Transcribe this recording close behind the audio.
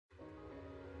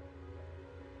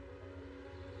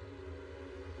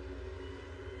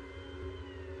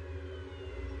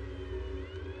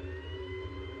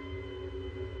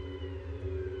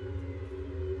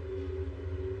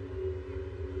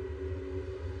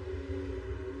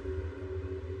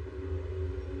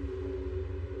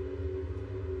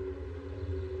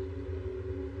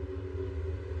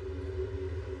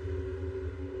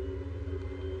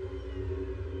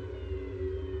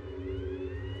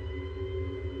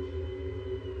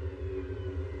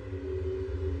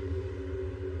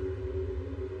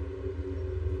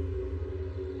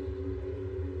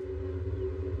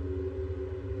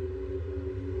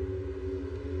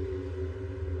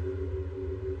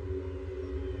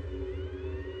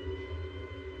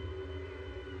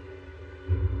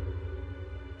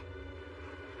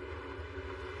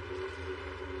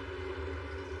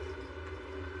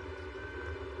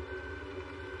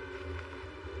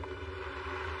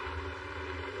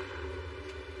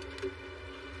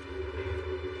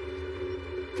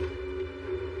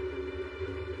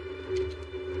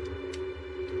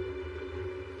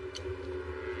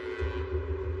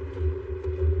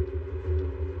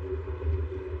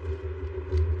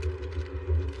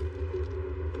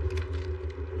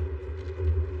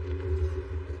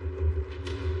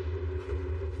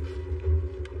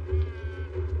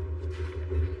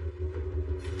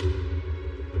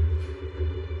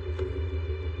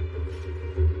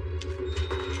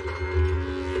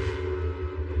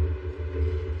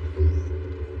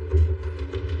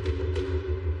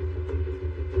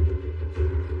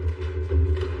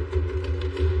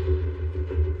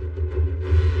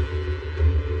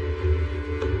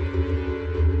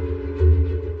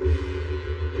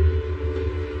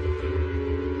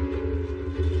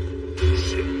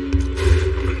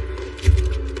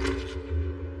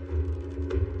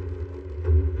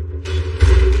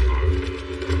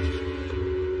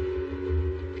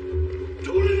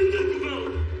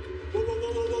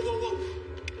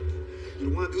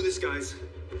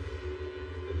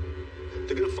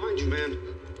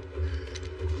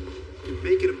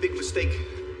making a big mistake.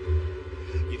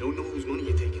 You don't know whose money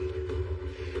you're taking.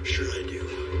 Sure I do.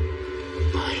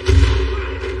 Mine.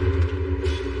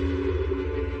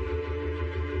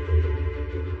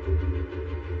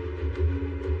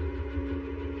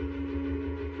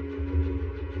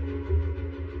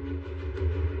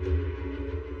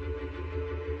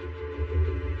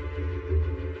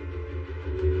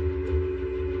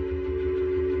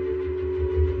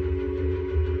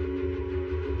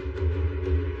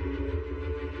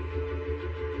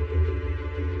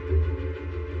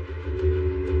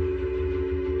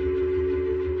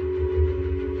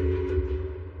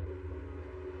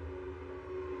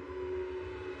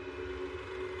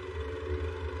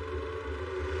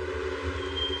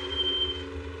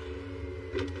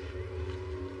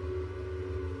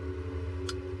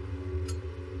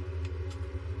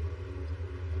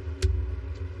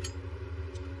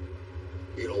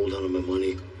 You're gonna hold on to my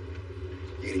money.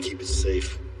 You're gonna keep it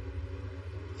safe.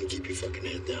 And keep your fucking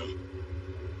head down.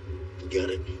 You got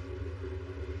it?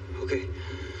 Okay.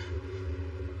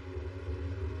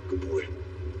 Good boy.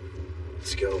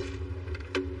 Let's go.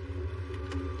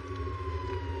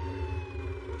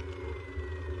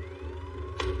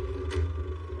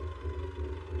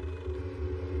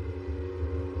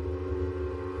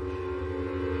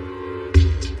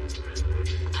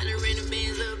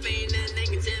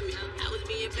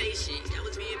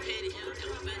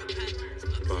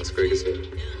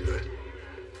 Right.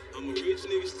 I'm a rich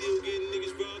nigga, still getting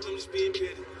niggas robbed, I'm just being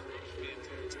petty.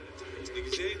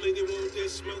 Niggas act like they want that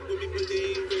smoke with me, but they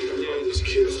ain't ready. What are these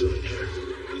kids doing here?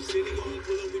 They say they gon'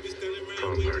 pull up, we be standing around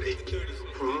Prom waiting party. for the 30s.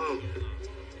 Prom.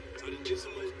 I done did so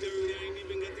much dirt, I ain't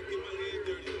even got to get my head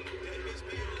dirty. That bitch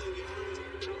be all over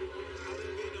your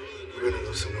We're gonna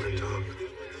go somewhere and talk.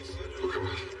 Oh, come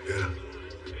on. Yeah.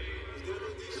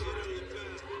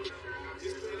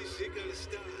 This petty shit gotta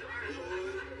stop, boy.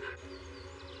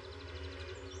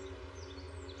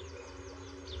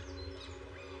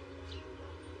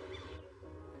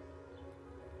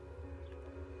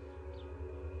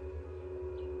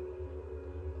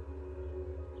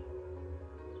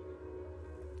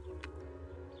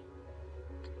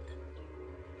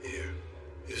 Here.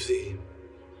 You see?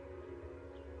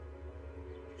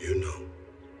 You know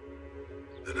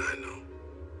that I know.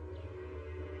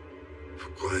 For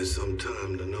quite some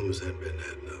time, the numbers have been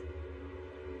adding up.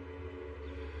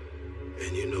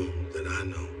 And you know that I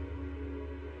know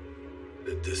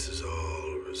that this is all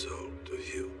a result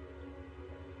of you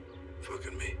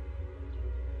fucking me.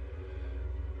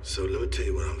 So let me tell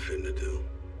you what I'm finna do.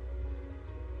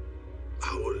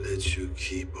 I will let you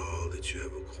keep all that you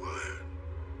have acquired,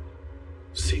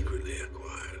 secretly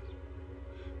acquired,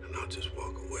 and I'll just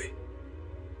walk away.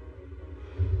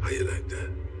 How you like that?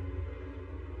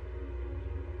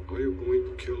 Are you going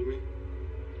to kill me?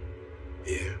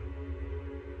 Yeah.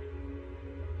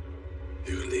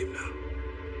 You can leave now.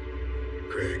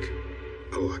 Craig,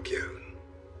 I'll lock you out.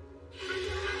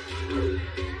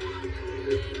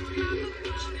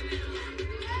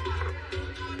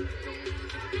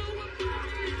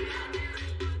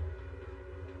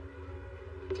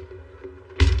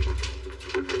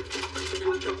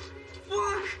 What the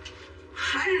fuck?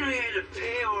 I didn't know you had to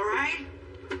pay, all right?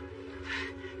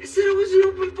 It said it was an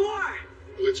open bar.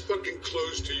 Well, it's fucking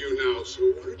closed to you now, so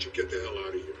why don't you get the hell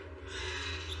out of here?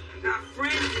 I got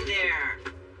friends in there.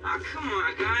 Oh, come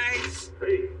on, guys.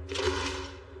 Hey.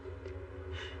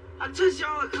 I'll toss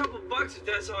y'all a couple bucks if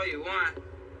that's all you want.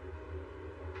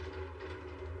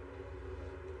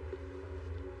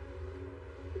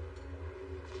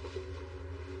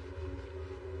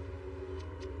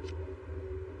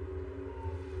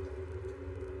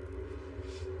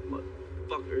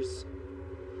 Motherfuckers.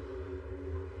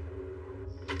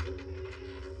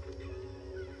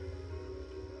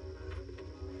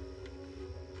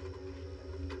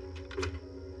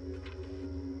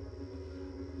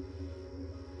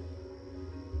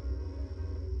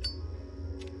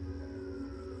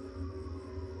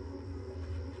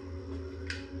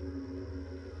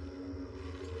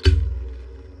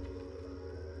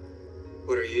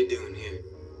 What are you doing here?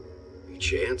 Any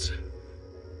chance?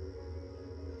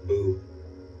 Boo.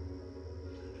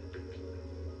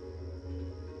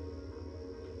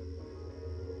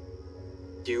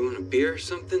 Do you want a beer or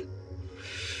something?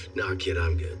 Nah, kid,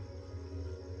 I'm good.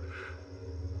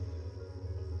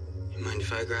 You mind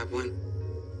if I grab one?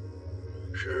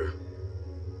 Sure.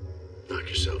 Knock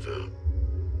yourself out.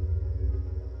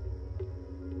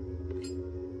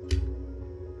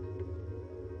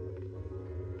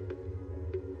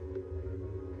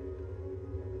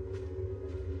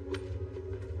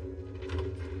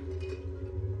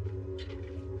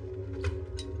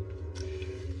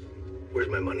 Where's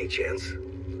my money, Chance?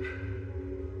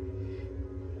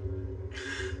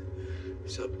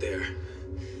 It's up there.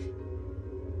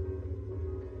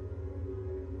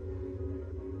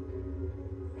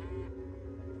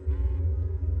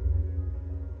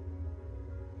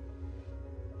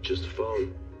 Just a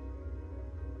phone.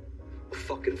 A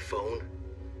fucking phone?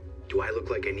 Do I look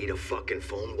like I need a fucking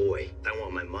phone, boy? I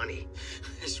want my money.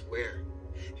 I swear,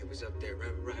 it was up there,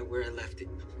 right where I left it.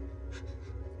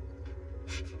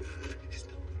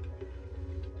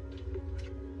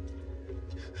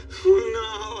 Oh, no.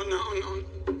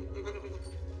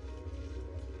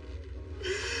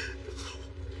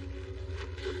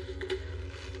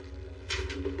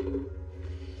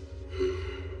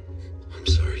 I'm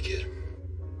sorry, kid.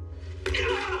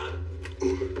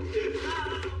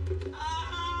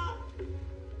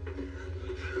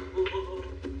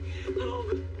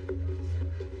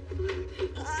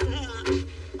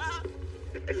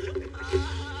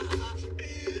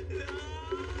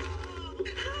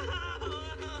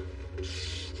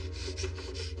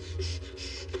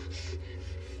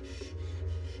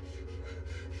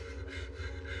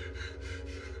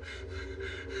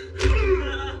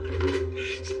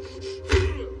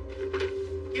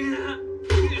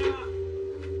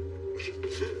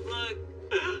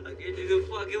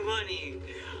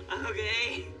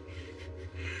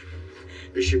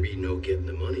 There should be no getting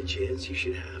the money, Chance. You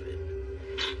should have it.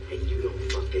 And you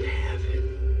don't fucking have it.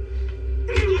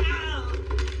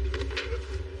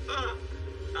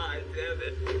 Damn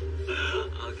it.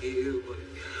 I'll get you, but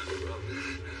I promise.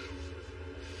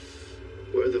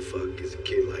 Where the fuck is a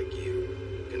kid like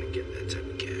you gonna get that type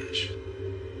of cash?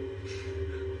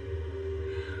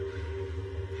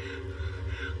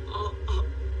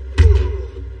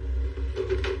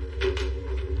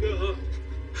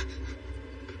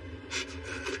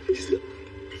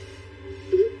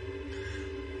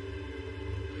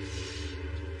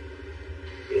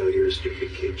 You're a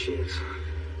stupid kid, Chance.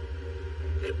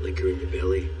 That liquor in your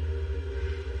belly,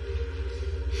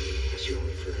 that's your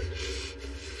only friend.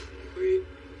 Wait.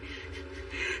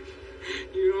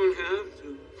 You don't have to.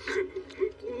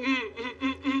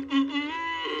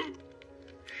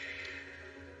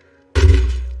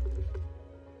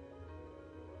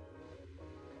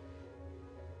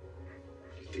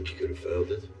 You think you could have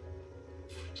found it?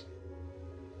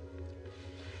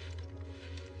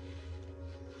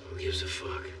 Who gives a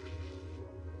fuck?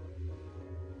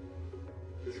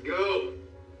 Let's go.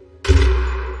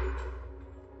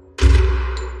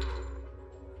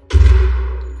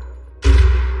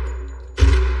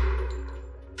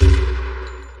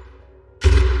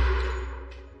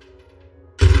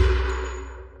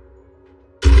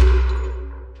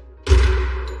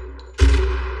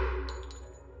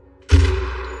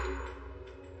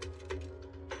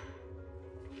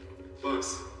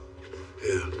 Boss.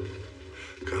 Yeah.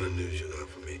 What kind of news you got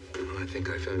for me? Well, I think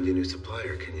I found your new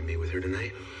supplier. Can you meet with her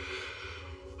tonight?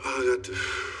 I got to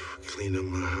clean up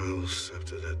my house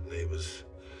after that neighbor's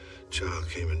child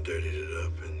came and dirtied it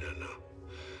up. And then,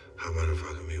 how about if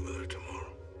I can meet with her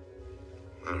tomorrow?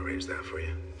 I'll arrange that for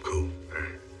you. Cool. All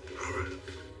right. All right.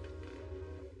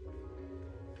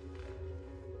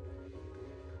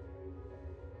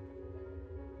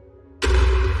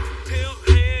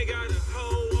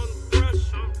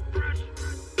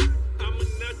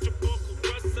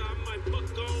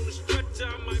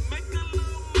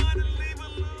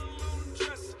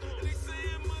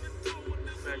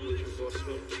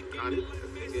 Got it.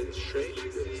 Get it straight.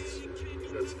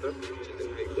 Got stuff. Check the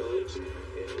night dogs.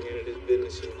 Yeah, I'm into this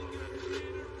business.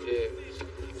 Yeah.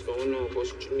 What's going on, boss?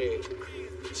 What you need?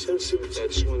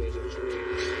 That 20 is what you need.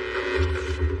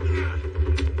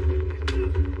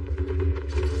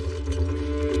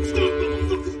 Stop,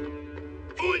 motherfucker!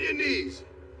 On your knees!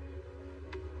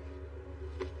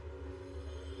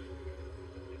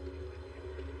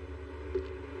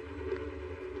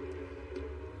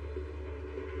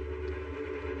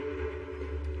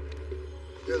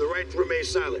 You have the right to remain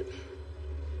silent.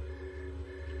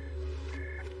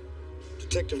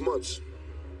 Detective Muntz.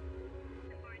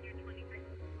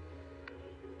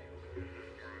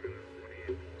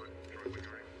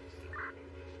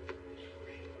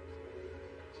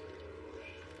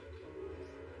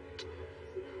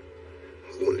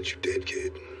 I wanted you dead,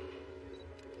 kid.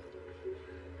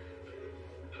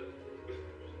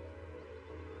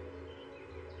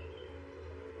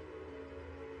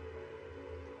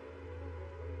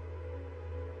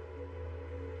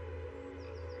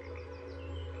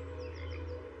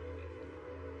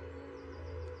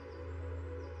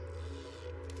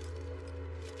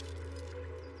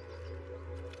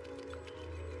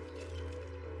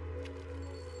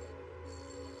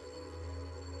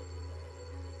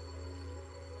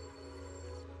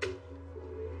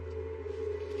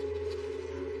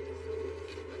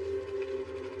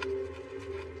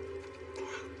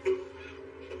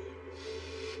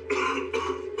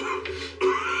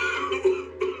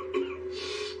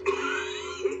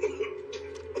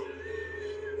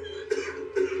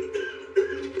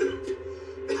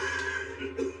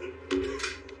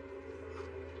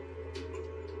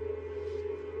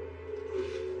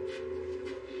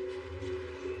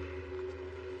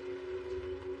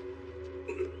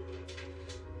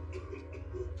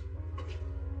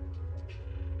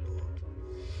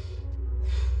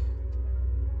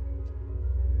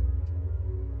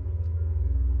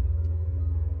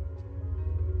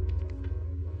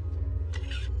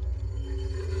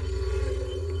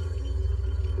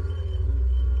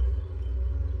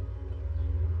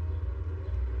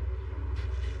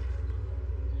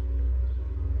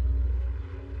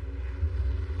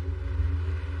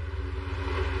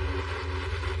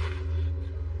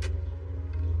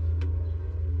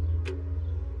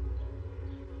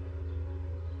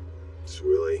 It's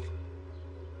Willie.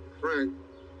 Frank,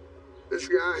 this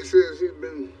guy says he's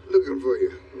been looking for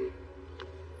you.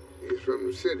 He's from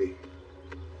the city.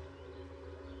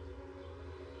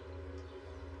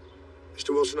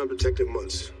 Mr. Wilson, I'm Detective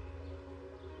Muntz.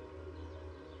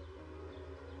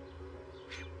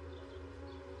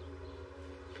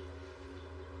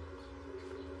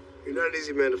 You're not an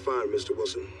easy man to find, Mr.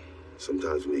 Wilson.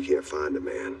 Sometimes when you can't find a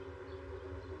man,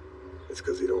 it's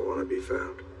because he don't want to be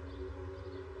found.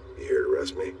 You here to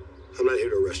arrest me? I'm not here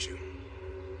to arrest you.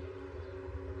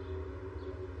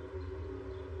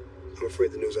 I'm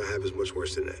afraid the news I have is much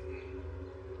worse than that.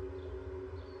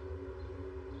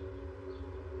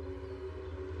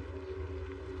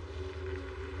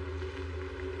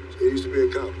 So I used to be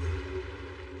a cop.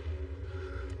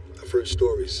 I've heard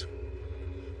stories.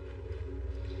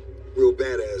 Real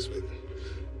badass, but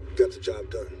got the job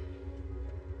done.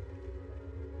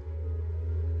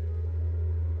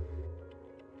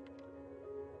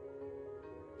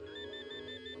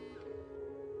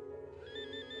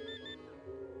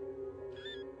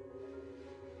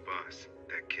 Boss,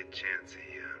 that kid Chance, he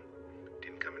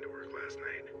didn't come into work last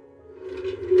night.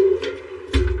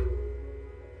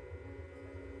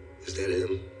 Is that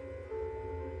him?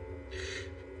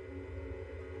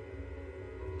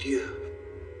 Yeah.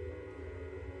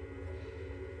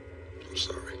 I'm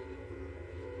sorry.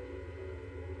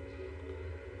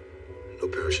 No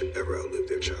parent should ever outlive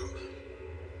their child.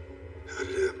 How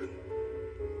did it happen?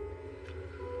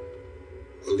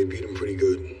 Well, they beat him pretty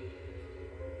good.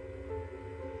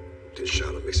 Then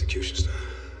shot him execution style.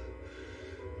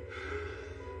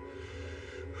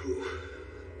 Whew.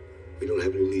 We don't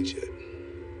have any leads yet.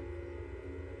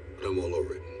 But I'm all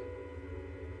over it.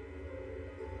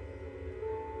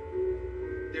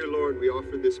 Dear Lord, we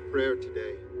offer this prayer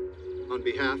today on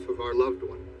behalf of our loved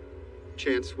one,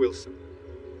 Chance Wilson.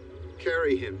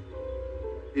 Carry him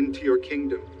into your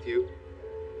kingdom with you.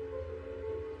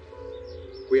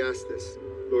 We ask this,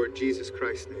 Lord Jesus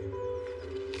Christ's name.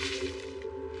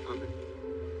 Amen.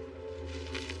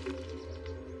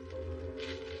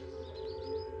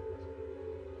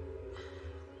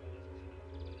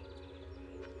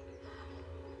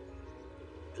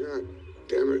 God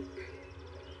damn it.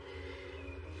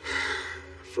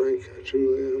 Frank, I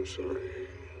truly am sorry.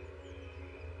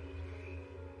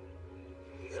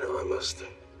 You know, I must have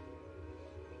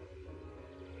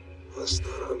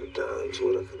thought 100 times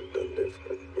what I could have done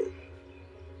different.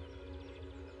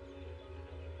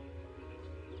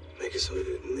 Make it so he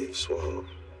didn't leave Swamp.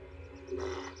 Nah.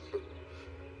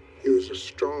 He was as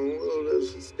strong-willed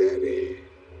as his daddy.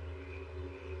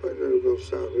 But never gonna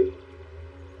stop it.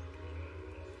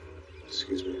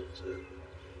 Excuse me, sir.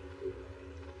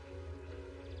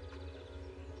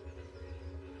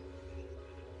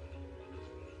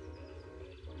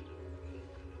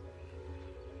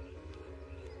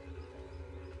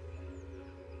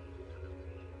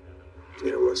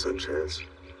 You know my son Chance?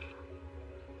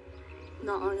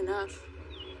 Not long enough.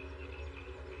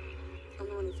 I'm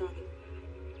the one who found him.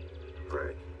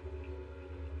 Right.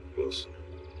 Wilson.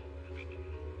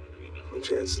 I'm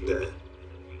Chance's dad.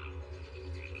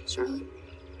 Charlotte.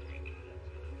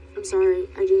 I'm sorry,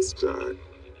 I just... It's all right.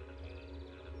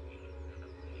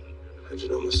 How'd you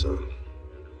know my son?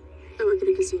 I work at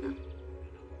a casino.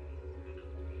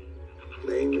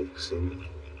 Name at the casino?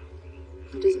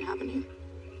 It doesn't happen here.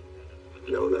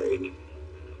 No name.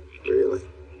 Really?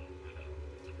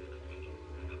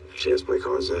 Chance play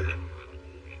cards there?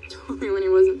 Only when he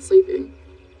wasn't sleeping.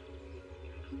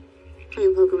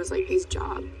 Playing poker was like his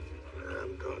job. I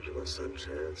haven't talked to my son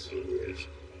Chance in years.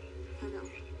 I know.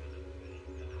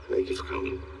 Thank you for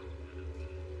coming.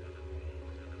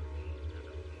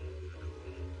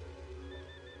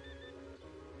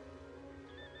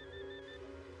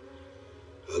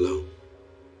 Hello?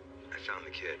 I found the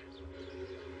kid.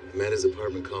 I'm at his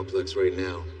apartment complex right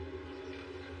now.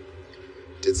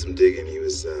 Did some digging. He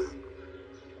was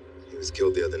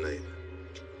killed the other night.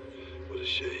 What a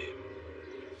shame.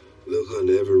 Look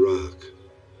under every rock.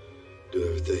 Do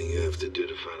everything you have to do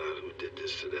to find out who did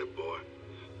this to that boy.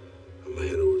 I'm gonna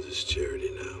head over to this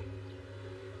charity now.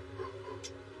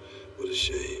 What a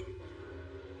shame.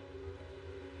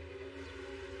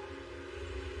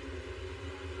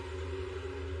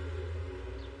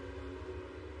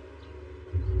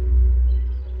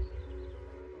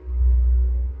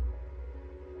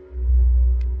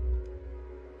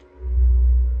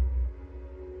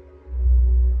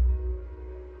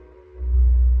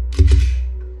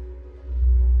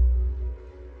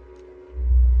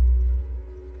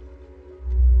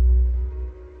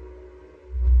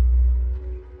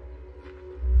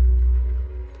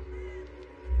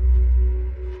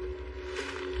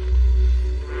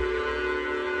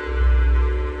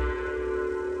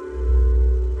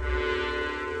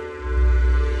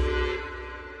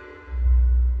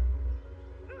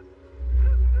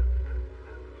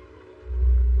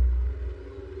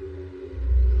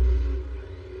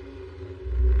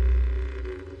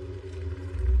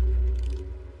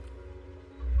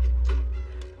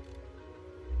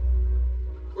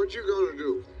 What you gonna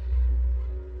do?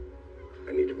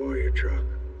 I need to borrow your truck.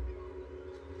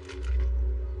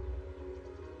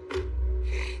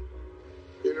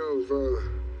 You know,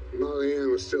 if Molly Ann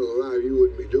was still alive, you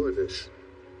wouldn't be doing this.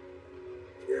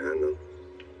 Yeah, I know.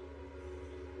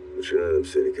 But you know them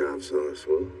city cops on us,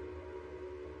 well?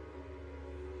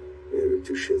 Yeah, they're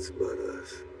two shits about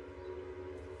us.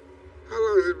 How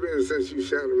long has it been since you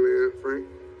shot a man, Frank?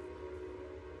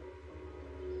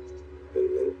 Been a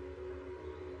minute.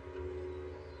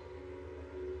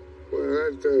 Well,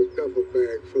 that duffel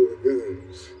bag full of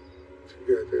guns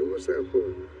you got there, what's that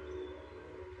for?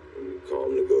 We call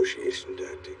them negotiation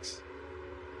tactics.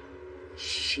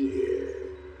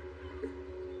 Shit.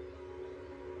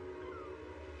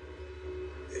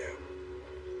 Yeah.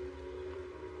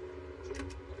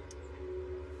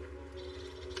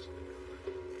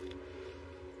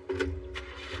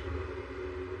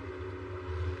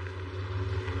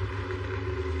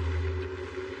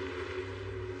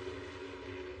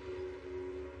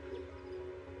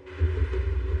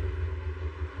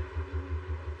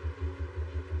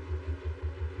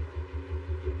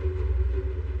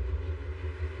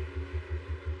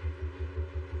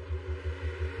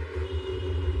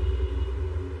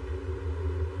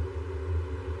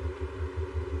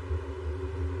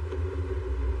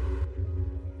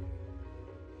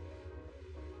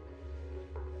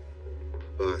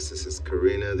 Boss, this is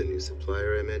Karina, the new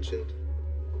supplier I mentioned.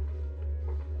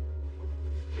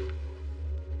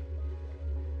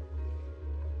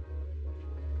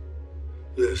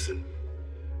 Listen,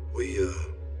 we,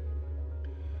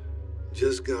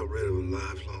 just got rid of a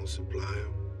lifelong supplier.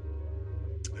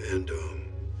 And,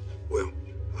 well,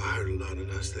 I heard a lot of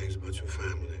nice things about your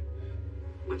family.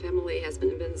 My family has been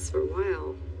in business for a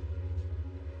while.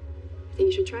 I think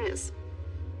you should try us.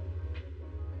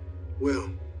 Well,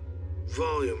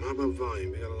 volume. How about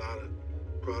volume? We got a lot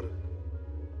of product.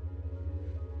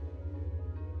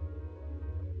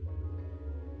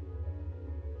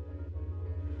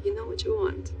 You know what you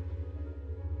want.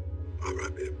 All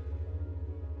right, babe.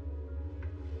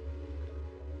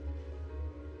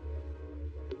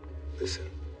 Listen,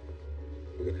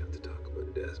 we're gonna have to talk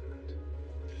about Desmond.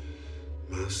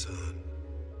 My son.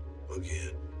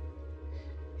 Again.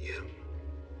 Yeah.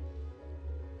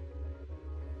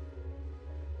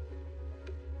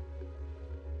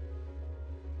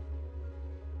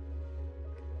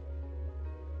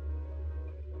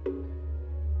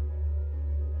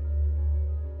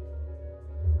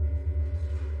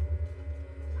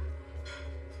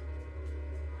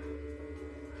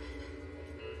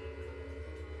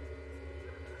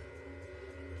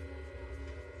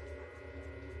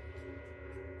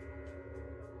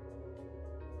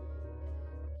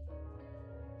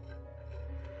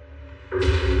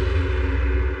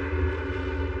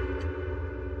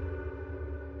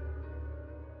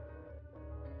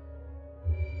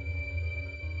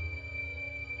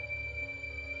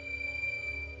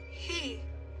 Hey,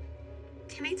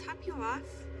 can I top you off?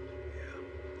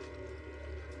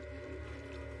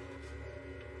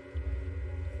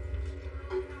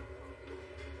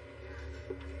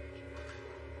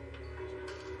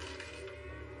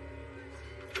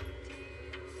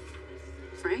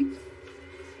 Frank?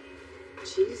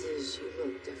 Jesus, you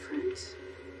look different.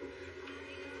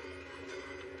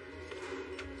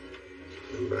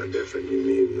 And by different, you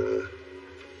mean,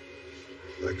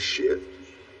 like shit?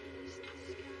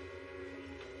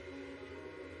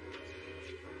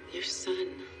 Your son.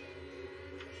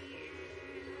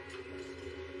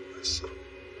 My son.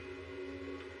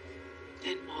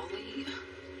 And Molly.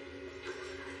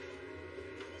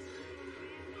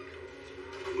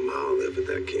 Ma lived with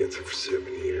that cancer for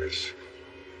 7 years.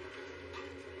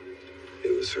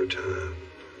 It was her time.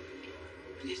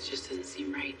 It just doesn't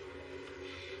seem right.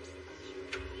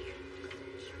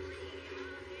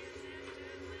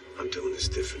 I'm doing this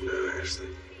different now, Ashley.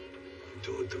 I'm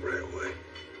doing it the right way.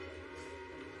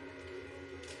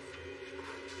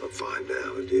 I'll find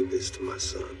out who did this to my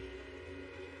son.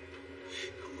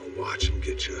 I'm gonna watch him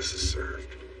get justice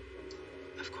served.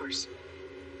 Of course.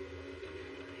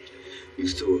 You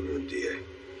still work on DA?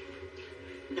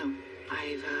 No,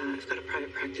 I've got a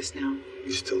private practice now.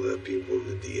 You still have people in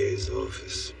the DA's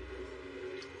office?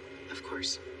 Of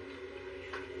course.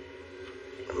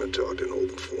 I'm gonna talk to an old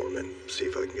informant, see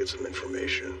if I can get some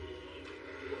information.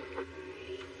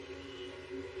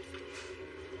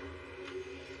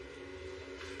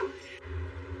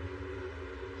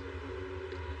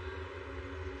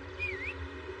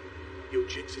 Yo,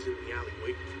 Jinx is in the alley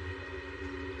waiting for me.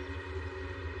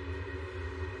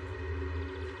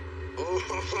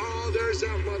 Oh, there's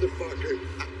that motherfucker.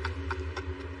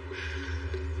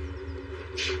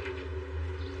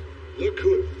 Look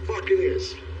who it fucking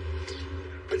is.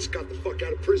 I just got the fuck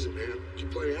out of prison, man. You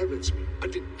planted evidence me. I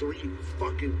did 3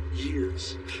 fucking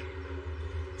years.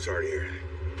 Sorry to hear.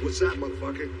 What's that,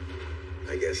 motherfucker?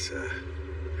 I guess,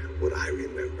 what I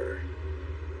remember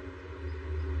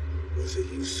was that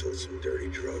you sold some dirty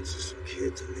drugs to some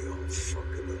kids and they all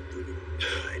fucking up due to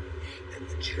died. And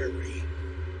the jury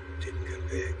didn't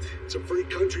convict. It's a free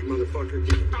country, motherfucker.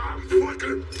 Ah,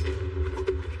 fucker!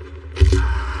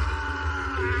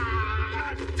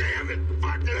 Ah, damn it!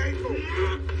 Fucking ankle!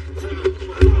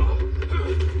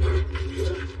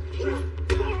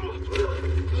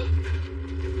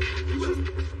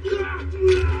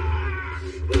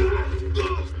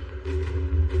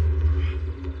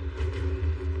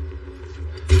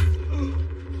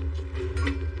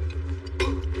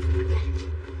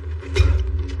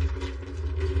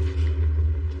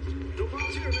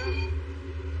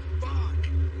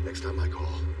 Next time I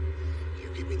call, you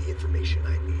give me the information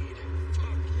I need.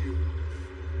 Fuck you.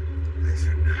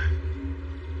 Listen.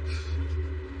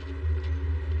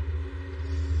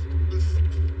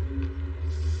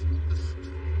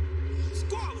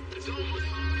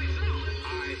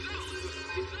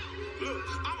 Look,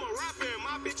 I'm a rapper and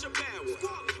my bitch a bad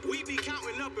one. We be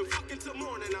counting up and fucking till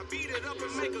morning. I beat it up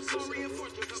and make a song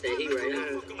reinforcement. Stay here right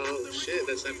now. Oh shit,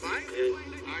 that's that fight? Yeah.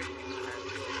 Alright.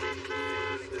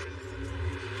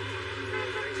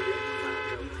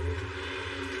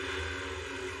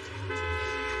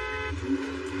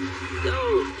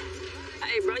 Yo,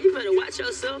 hey bro, you better watch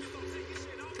yourself.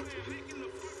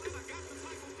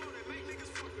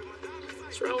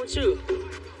 What's wrong with you?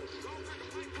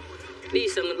 Need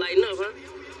something to lighten up, huh?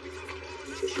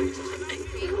 Hey,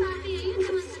 Poppy, how you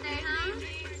doing today, huh?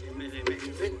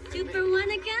 2 for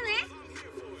 1 again, eh?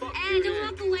 Hey, don't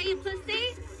walk away, you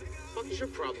pussy. Fuck is your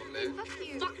problem, man?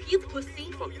 Fuck you,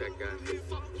 pussy. Fuck that guy.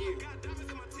 Fuck you.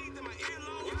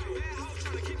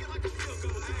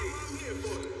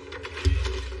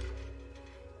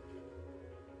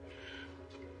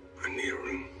 I need a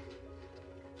room.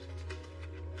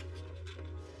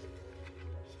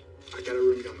 I got a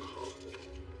room down the hall.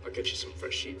 I'll get you some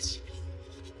fresh sheets.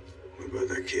 What about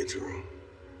that kid's room?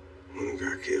 One who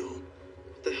got killed.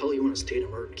 What the hell you want to stay in a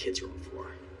murdered kid's room for?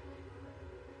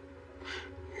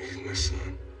 He's my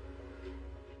son.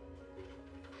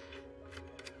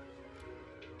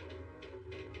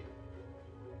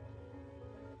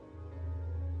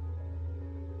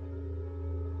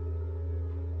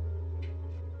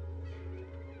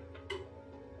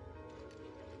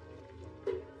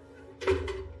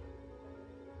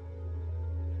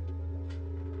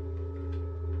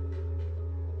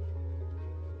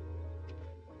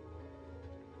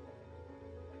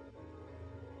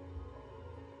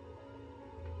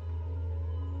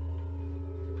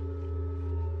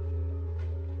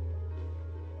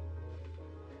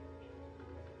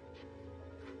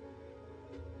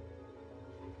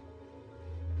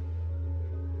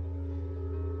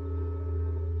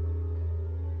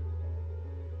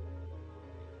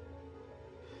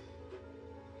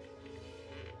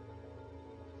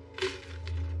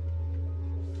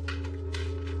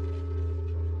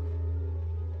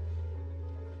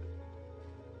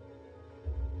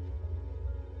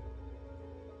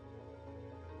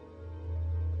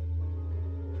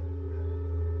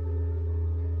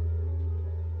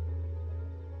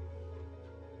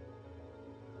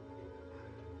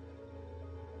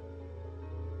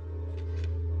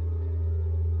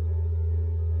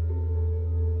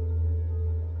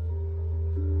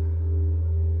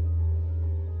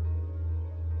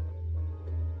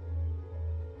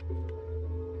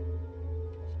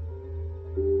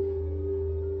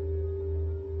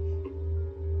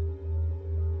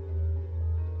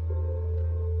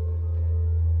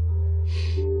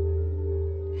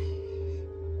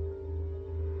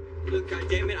 Look,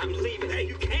 goddammit, I'm leaving. Hey,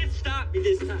 you can't stop me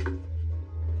this time.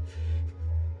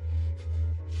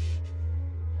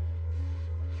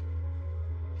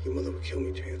 Your mother would kill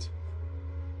me, Chance.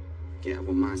 Yeah,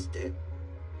 well, Ma's dead.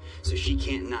 So she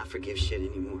can't not forgive shit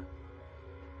anymore.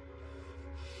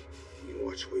 You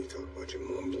watch what you talk about your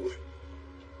mom, boy.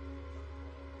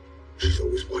 She's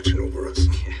always watching over us.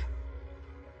 Yeah.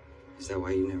 Is that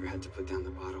why you never had to put down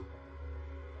the bottle?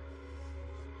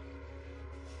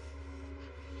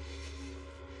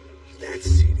 That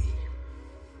city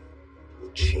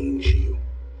will change you.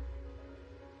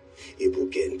 It will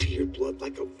get into your blood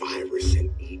like a virus and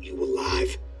eat you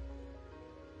alive.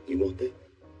 You want that?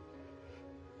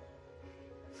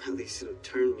 At least it'll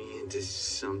turn me into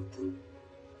something.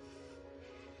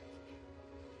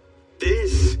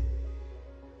 This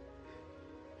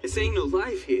ain't no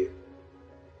life here.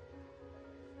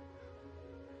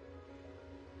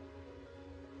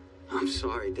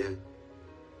 sorry, Dad.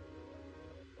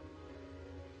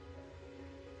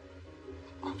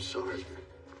 I'm sorry.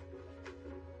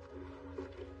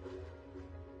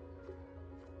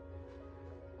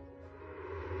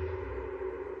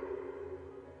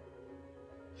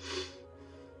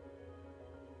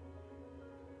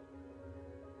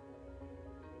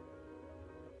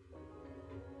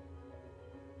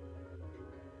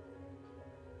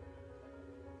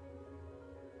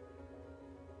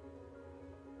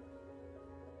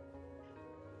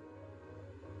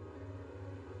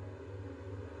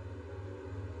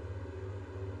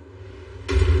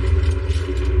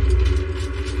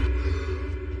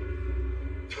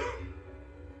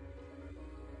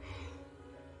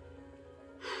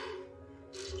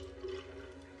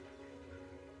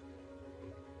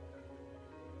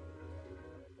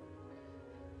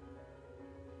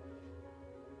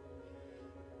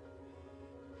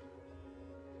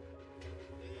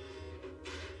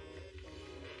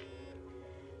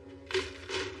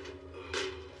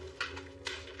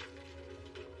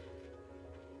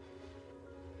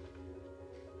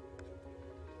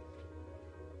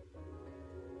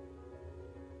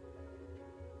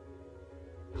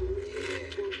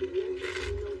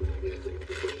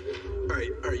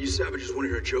 All right, you savages want to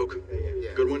hear a joke?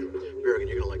 Yeah. Good one? Berrigan,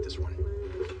 you're gonna like this one.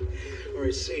 All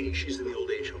right, Sadie, she's in the old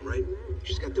age home, right?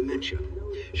 She's got dementia.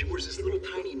 She wears this little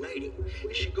tiny nightie,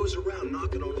 and she goes around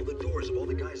knocking on all the doors of all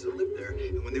the guys that live there,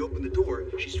 and when they open the door,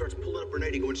 she starts pulling up her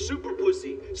nightie going, super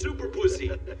pussy, super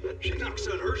pussy. She knocks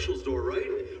on Herschel's door, right?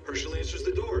 Herschel answers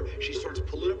the door. She starts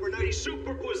pulling up her nightie,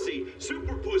 super pussy,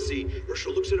 super pussy.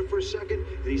 Herschel looks at her for a second,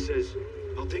 and he says,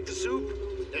 I'll take the soup.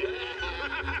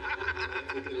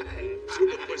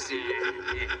 Super pussy.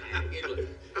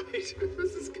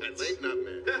 What's this guy? Lighten up,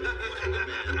 man.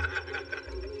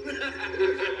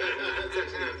 That's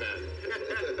actually not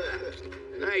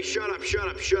bad. Hey, shut up, shut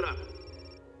up, shut up.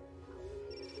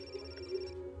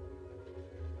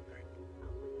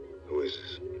 Who is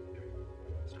this?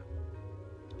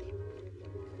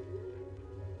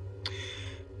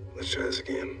 Let's try this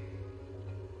again.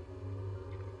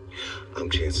 I'm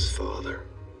Chance's father.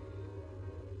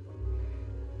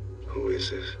 Who is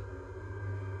this?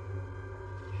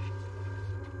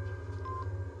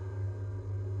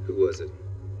 Who was it?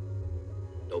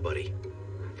 Nobody.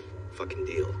 Fucking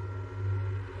deal.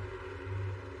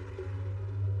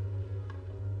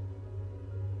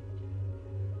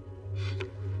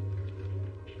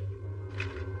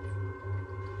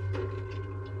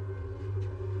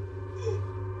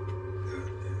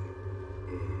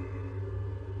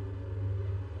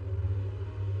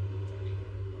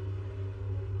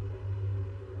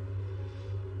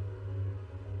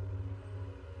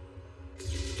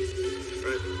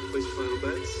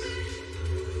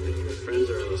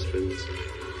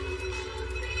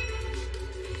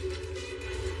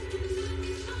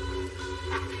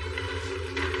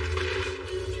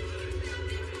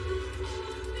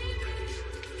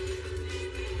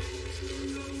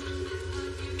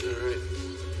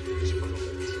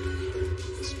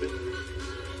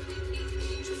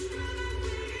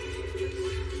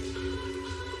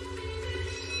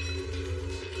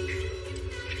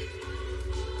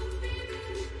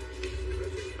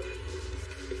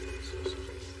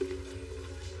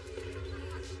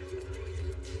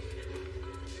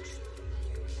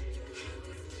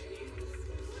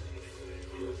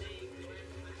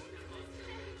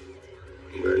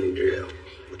 Running jail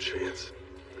with Chance.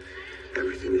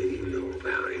 Everything that you know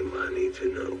about him, I need to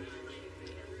know.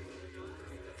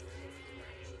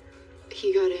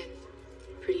 He got in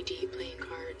pretty deep playing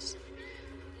cards.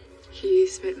 He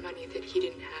spent money that he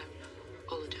didn't have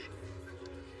all the time.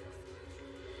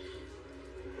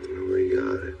 Where you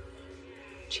got it?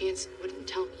 Chance wouldn't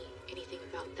tell me anything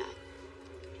about that.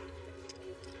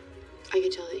 I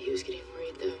could tell that he was getting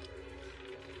worried, though.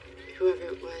 Whoever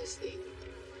it was,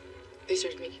 they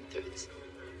started making threats.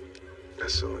 I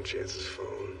saw on Chance's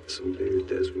phone some dude,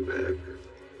 Desmond Packer.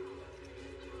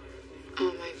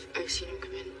 I've seen him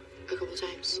come in a couple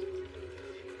times.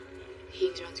 He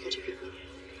hangs around sketchy people.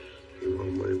 You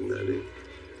want money from that dude?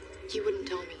 He wouldn't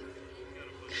tell me.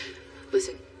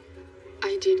 Listen,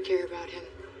 I did care about him,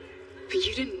 but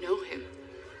you didn't know him.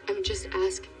 I mean, just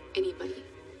ask anybody.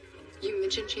 You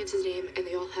mention Chance's name, and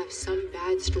they all have some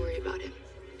bad story about him.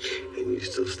 And you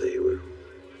still stay with him?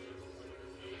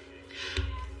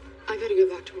 I gotta go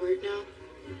back to work now.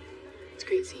 It's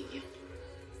great seeing you.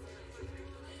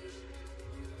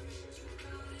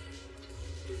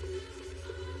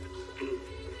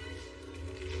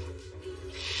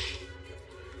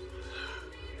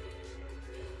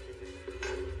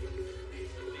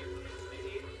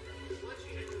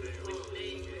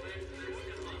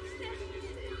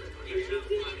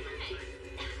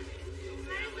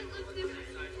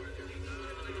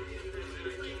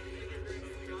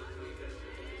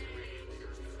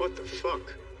 What the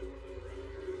fuck?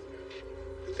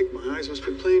 I think my eyes must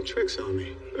be playing tricks on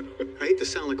me. I hate to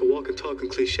sound like a walking,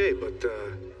 talking cliche, but,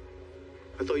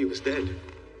 I thought you was dead.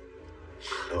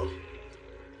 Oh.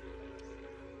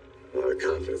 A lot of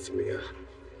confidence in me, huh?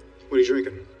 What are you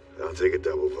drinking? I'll take a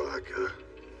double vodka.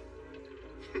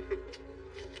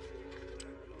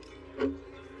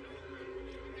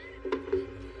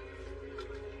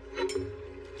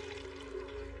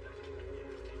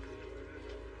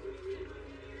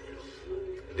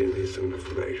 Give me some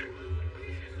information.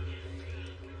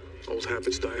 Old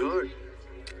habits die hard.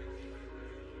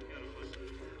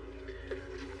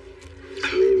 His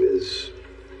name is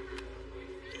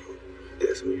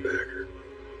Desmond Packard.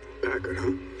 Packard,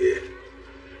 huh? Yeah.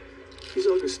 He's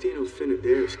Augustino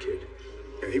Finadaire's kid.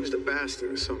 Yeah, he was the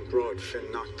bastard of some broad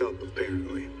Finn knocked up,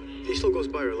 apparently. He still goes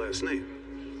by her last name.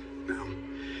 Now,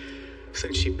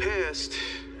 since she passed,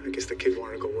 I guess the kid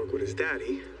wanted to go work with his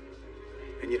daddy.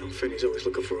 And, you know, Finney's always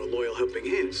looking for a loyal helping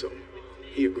hand, so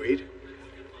he agreed.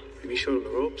 And he showed him the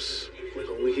ropes like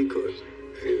only he could.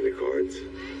 Any the cards?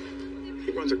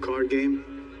 He runs a card game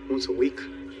once a week.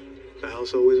 The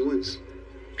house always wins.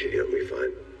 Can you help me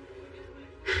find him?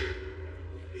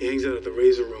 He hangs out at the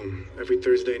Razor Room every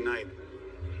Thursday night.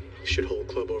 Shithole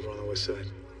club over on the west side.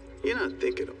 You're not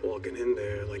thinking of walking in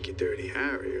there like you're Dirty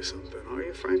Harry or something, are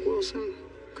you, Frank Wilson?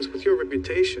 Because with your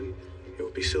reputation, it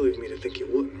would be silly of me to think you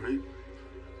wouldn't, right?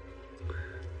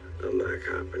 I'm not a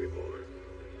cop anymore.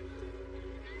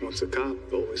 Once a cop,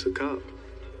 always a cop.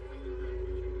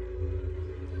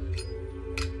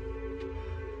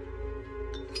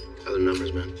 Other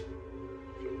numbers, man.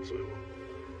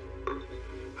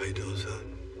 How you doing,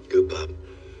 son? Good, Bob.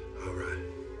 All right.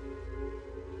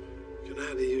 Can I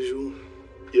have the usual?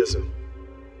 Yes, sir.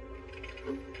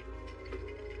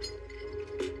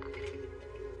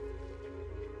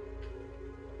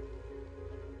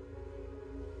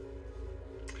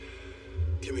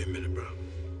 Give me a minute, bro.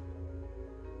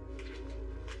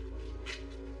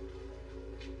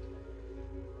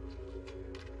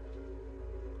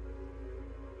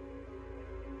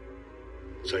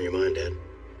 What's on your mind, Dad?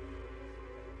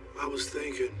 I was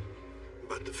thinking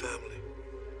about the family.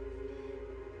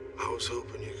 I was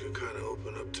hoping you could kind of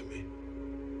open up to me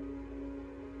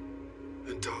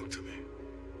and talk to me.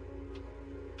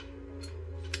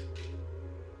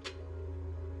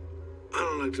 I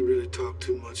don't like to really talk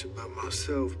too much about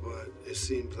myself, but it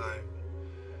seems like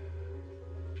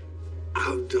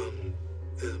I've done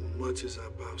as much as I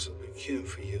possibly can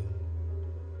for you.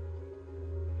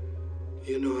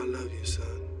 You know I love you,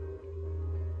 son.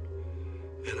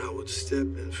 And I would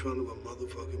step in front of a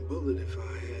motherfucking bullet if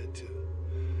I had to.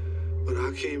 But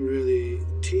I can't really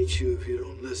teach you if you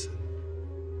don't listen.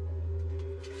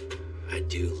 I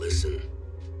do listen.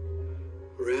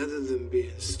 Rather than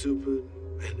being stupid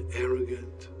and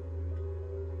arrogant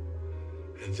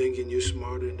and thinking you're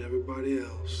smarter than everybody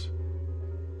else,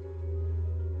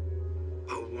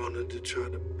 I wanted to try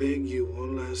to beg you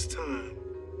one last time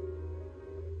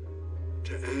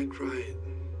to act right.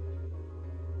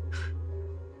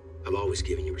 I've always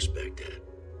given you respect, Dad.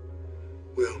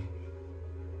 Well,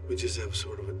 we just have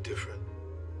sort of a different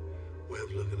way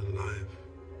of looking at life.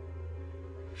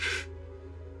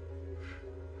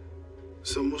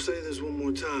 So I'm gonna say this one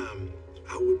more time.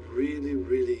 I would really,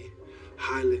 really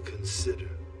highly consider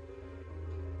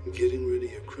getting rid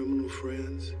of your criminal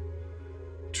friends,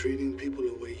 treating people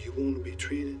the way you want to be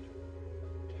treated.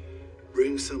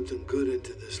 Bring something good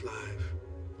into this life.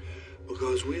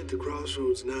 Because we're at the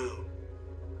crossroads now.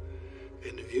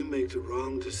 And if you make the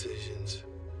wrong decisions,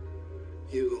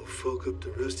 you're gonna fuck up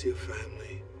the rest of your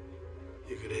family.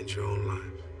 You could end your own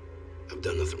life. I've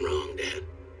done nothing wrong, Dad.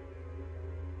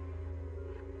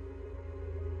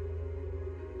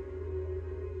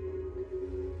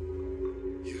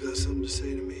 You got something to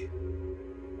say to me?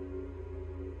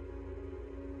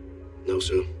 No,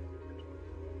 sir.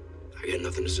 I got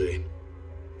nothing to say.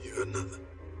 You got nothing?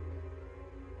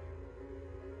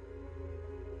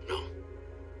 No.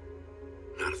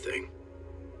 Not a thing.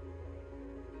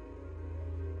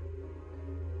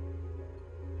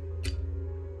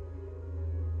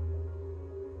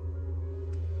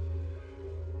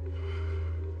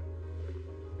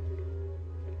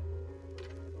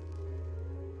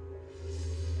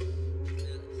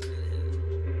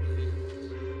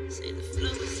 Say the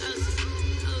flow is saucy,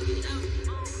 hold it out.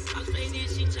 I was raised and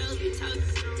she chose me talk.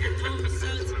 Call me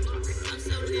salty. I'm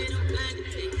so lit, I'm blinded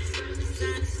things.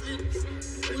 Designer slippers.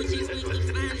 Gucci's with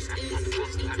the finest is.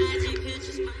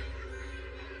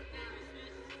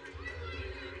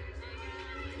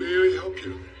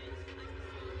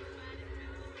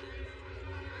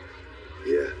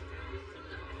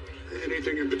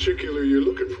 anything in particular you're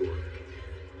looking for?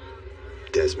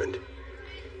 Desmond.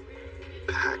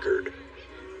 Packard.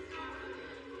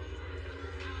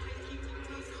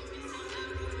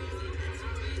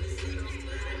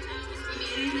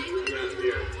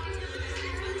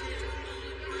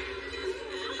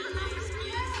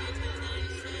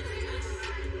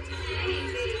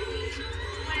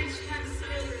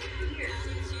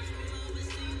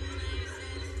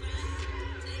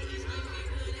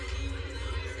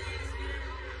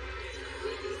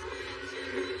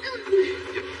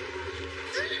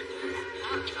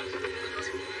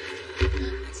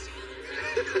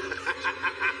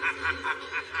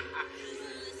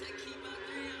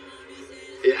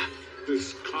 Yeah.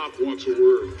 This cop wants a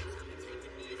word.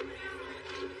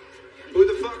 Who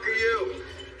the fuck are you?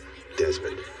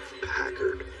 Desmond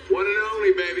Packard. One and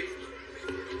only, baby.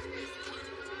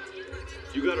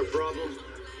 You got a problem?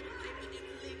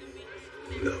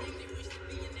 No.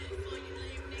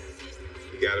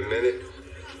 You got a minute?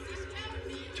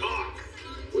 Talk.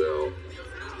 Well,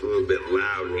 it's a little bit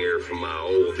loud in here from my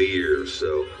old ears,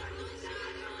 so.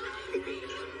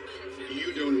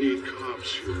 You don't need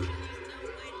cops here.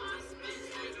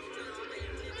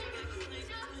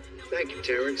 Thank you,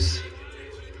 Terrence.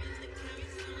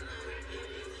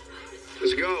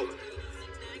 Let's go.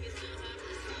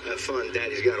 Have fun.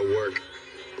 Daddy's got to work.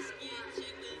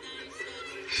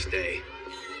 Stay.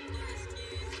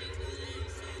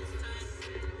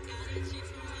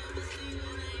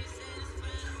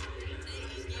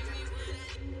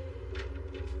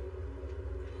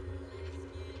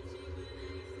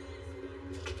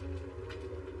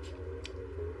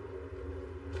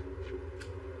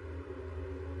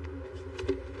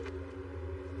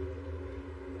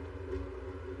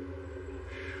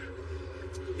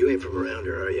 You ain't from around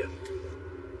here, are you?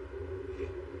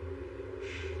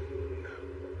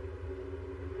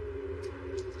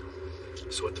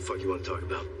 So what the fuck you want to talk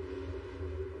about?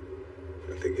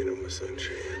 I think you know my son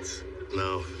Chance.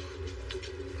 No.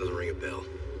 Doesn't ring a bell.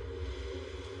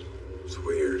 It's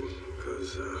weird,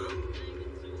 because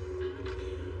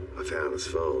I found his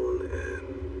phone,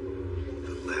 and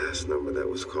the last number that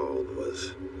was called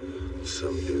was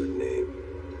some dude named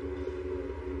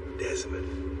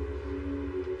Desmond.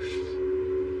 A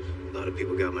lot of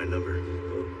people got my number.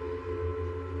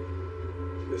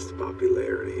 Mr.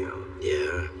 Popularity, huh?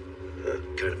 Yeah.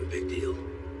 Kind of a big deal.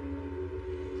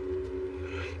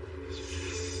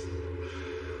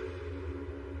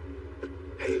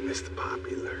 Hey, Mr.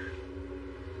 Popular.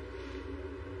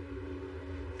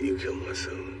 You killed my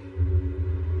son.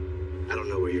 I don't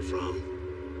know where you're from,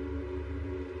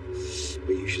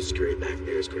 but you should scurry back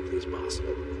there as quickly as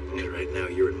possible. Because right now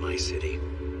you're in my city.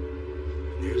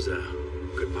 And there's a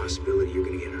good possibility you're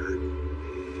gonna get hurt.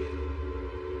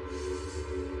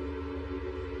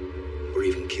 Or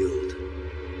even killed.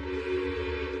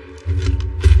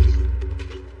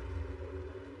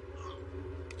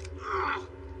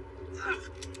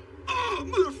 Oh,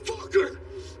 motherfucker!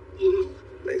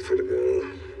 Thanks for the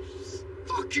gun.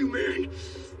 Fuck you, man.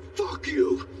 Fuck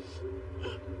you.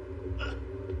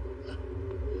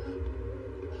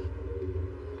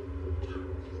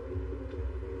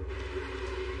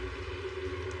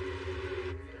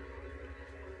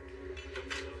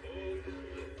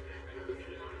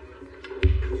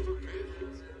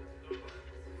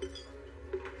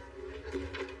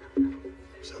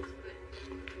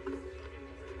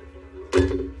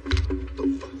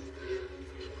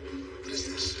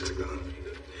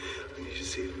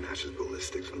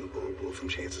 From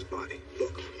Chance's body.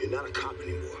 Look, you're not a cop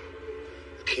anymore.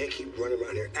 You can't keep running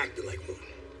around here acting like one.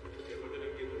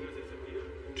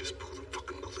 Just pull the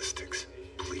fucking ballistics,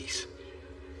 please.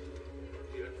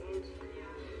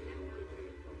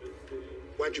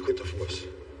 Why'd you quit the force?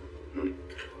 The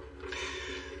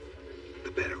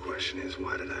better question is,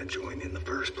 why did I join in the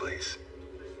first place?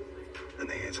 And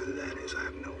the answer to that is, I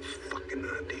have no fucking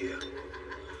idea.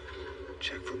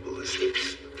 Check for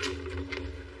ballistics.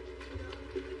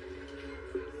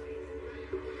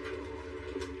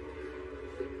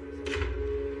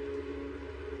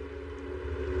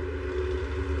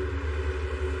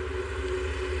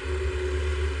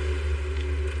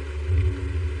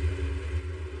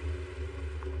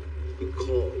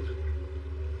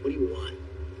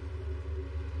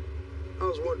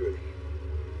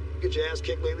 Get your ass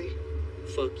kicked lately?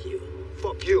 Fuck you.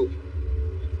 Fuck you.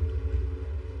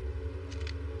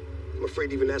 I'm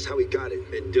afraid even that's how he got it.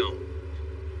 And don't.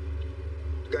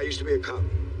 The guy used to be a cop.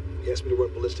 He asked me to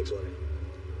run ballistics on him.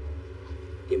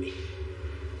 Gimme.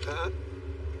 Huh?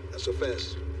 Not so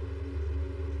fast.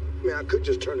 I mean, I could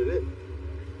just turn it in.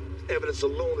 Evidence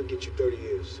alone will get you 30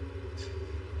 years.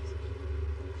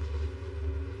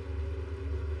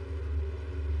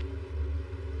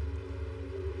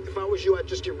 was you, I'd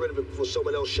just get rid of it before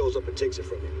someone else shows up and takes it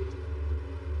from you.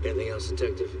 Anything else,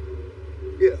 Detective?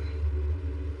 Yeah.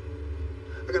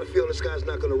 I got a feeling this guy's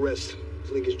not gonna rest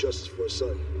until he gets justice for his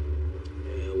son.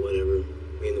 Yeah, whatever.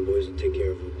 Me and the boys will take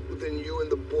care of him. But then you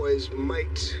and the boys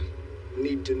might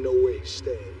need to know where he's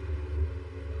staying.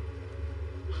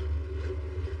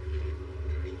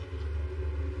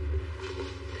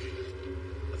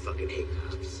 I fucking hate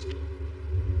cops.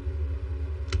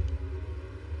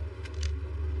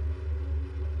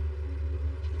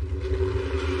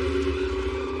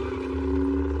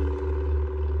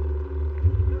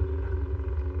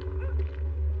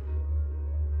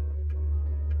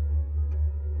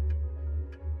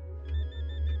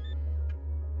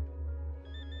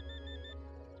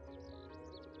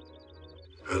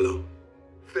 Hello.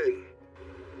 Finn,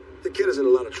 the kid is in a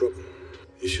lot of trouble.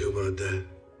 You sure about that?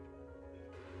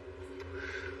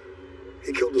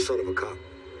 He killed the son of a cop.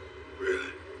 Really?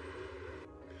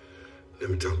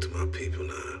 Let me talk to my people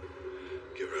now.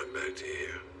 Get right back to you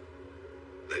here.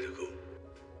 Later, go.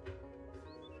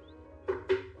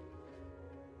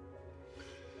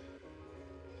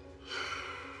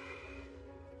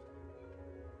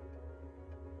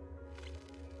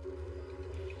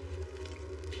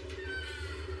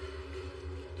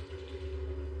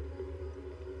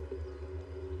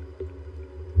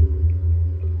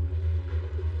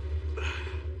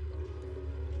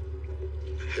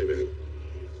 Hey, man.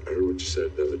 I heard what you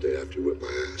said the other day after you whipped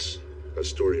my ass. That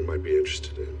story you might be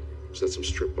interested in. I was at some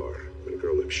strip bar with a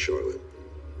girl named Charlotte.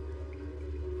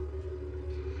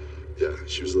 Yeah,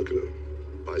 she was looking to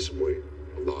buy some weight.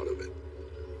 A lot of it.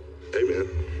 Hey, man.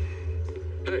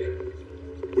 Hey.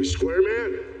 We square,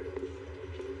 man?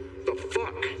 The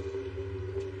fuck?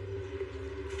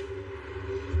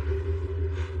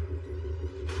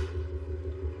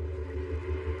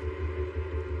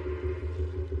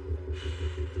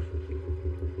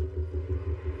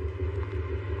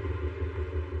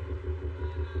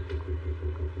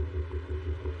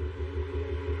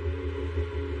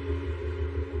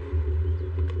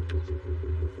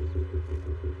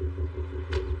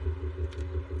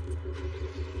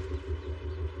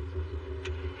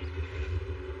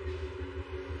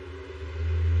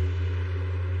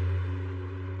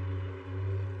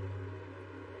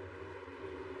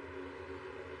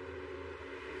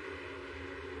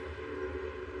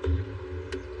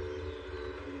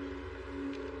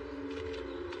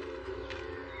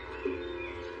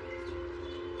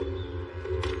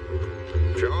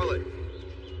 Charlotte.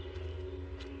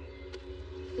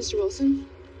 Mr. Wilson?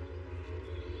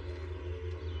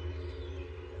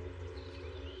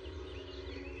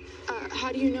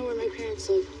 How do you know where my parents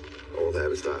live? Old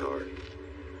habits die hard.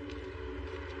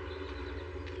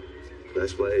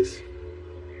 Nice place.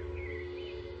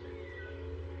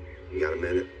 You got a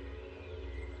minute?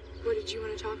 What did you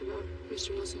want to talk about,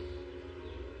 Mr. Wilson?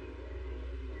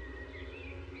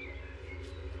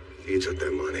 You took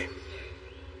that money.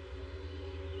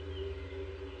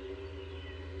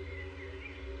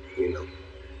 You know.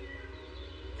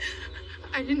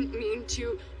 I didn't mean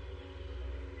to.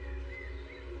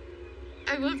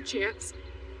 I love Chance.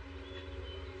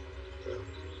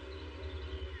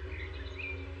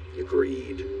 You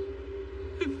greed.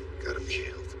 Got him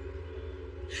killed.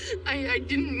 I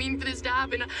didn't mean for this to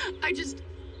happen. I just...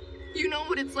 You know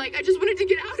what it's like. I just wanted to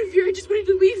get out of here. I just wanted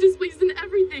to leave this place and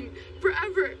everything.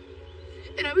 Forever.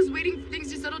 And I was waiting for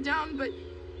things to settle down, but...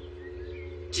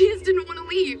 Chance didn't want to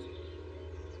leave.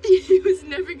 He was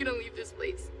never gonna leave this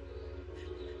place.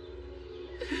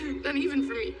 Not even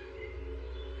for me.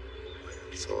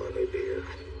 That's all I need to hear.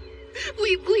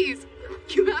 Please.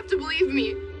 You have to believe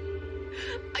me.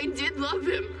 I did love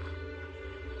him.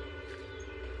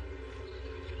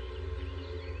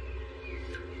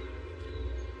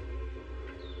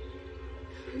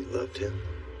 You loved him?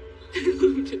 I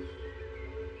loved him.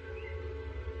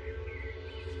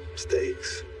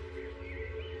 Mistakes.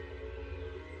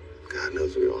 God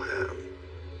knows we all have them.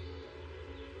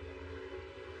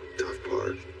 Tough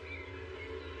part.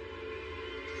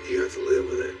 You have to live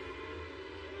with it.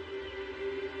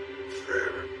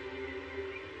 Forever.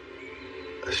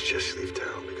 I suggest you leave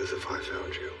town, because if I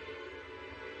found you,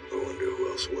 I wonder who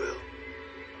else will.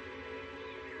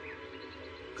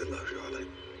 Good luck, Charlotte.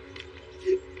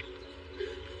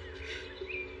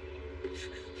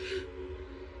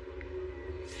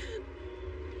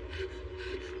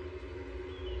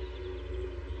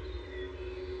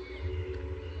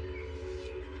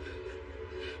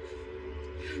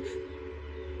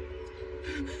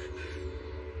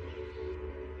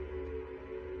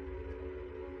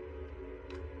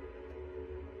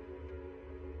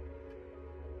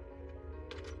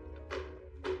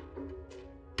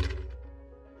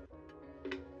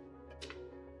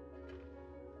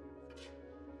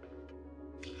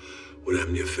 What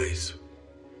happened to your face?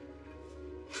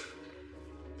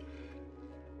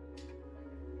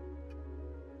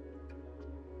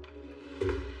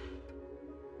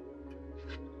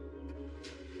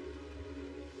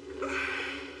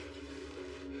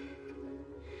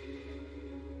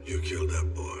 You killed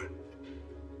that boy.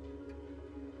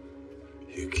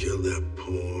 You killed that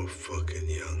poor fucking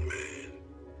young man,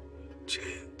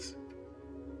 Chance.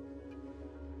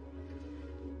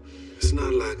 It's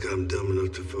not like I'm dumb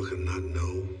enough to fucking not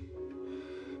know.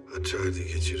 I tried to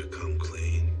get you to come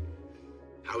clean.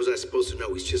 How was I supposed to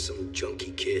know he's just some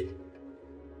junkie kid?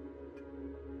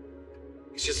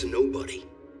 He's just a nobody.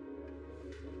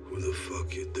 Who the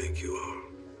fuck you think you are?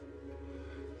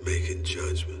 Making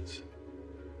judgments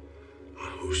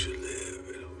on who should live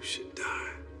and who should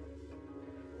die.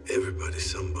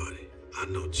 Everybody's somebody. I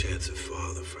know Chance's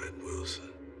father, Fred Wilson.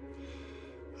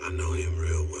 I know him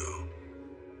real well.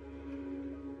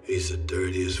 He's the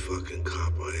dirtiest fucking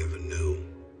cop I ever knew,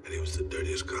 and he was the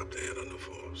dirtiest cop they had on the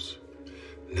force.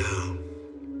 Now,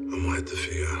 I'm gonna have to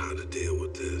figure out how to deal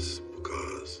with this,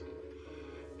 because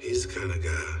he's the kind of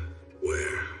guy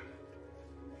where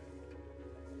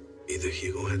either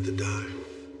he gonna have to die,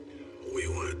 or we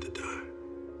gonna have to die.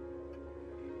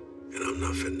 And I'm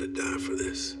not finna die for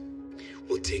this.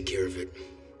 We'll take care of it.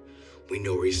 We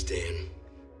know where you stand.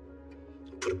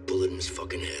 Put a bullet in his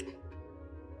fucking head.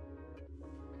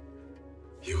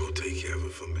 You gonna take care of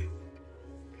it for me?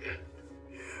 Yeah.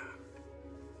 Yeah.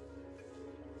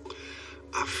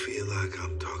 I feel like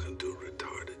I'm talking to a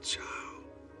retarded child.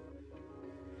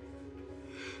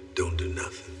 Don't do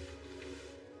nothing.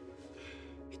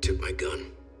 He took my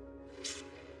gun.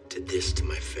 Did this to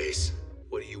my face.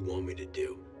 What do you want me to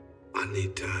do? I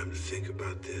need time to think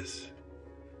about this.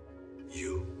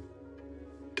 You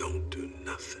don't do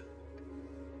nothing.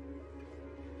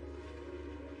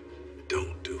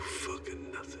 Don't do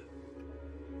fucking nothing.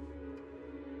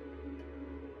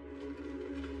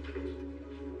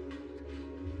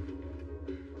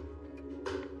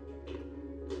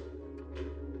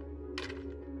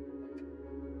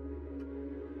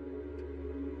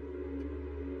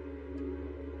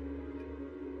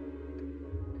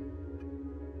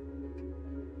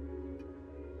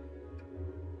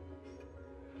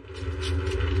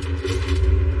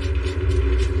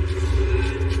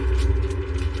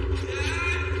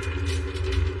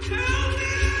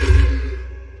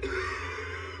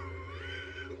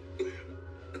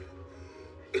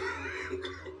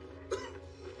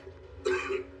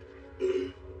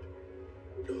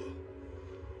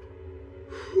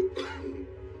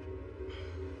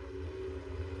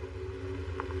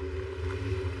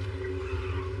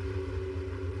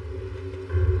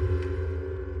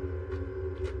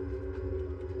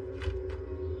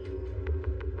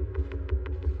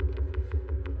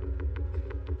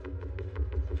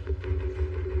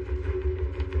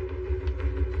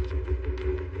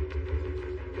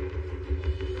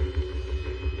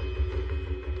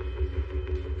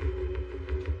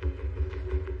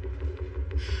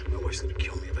 She's gonna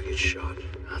kill me if I get shot.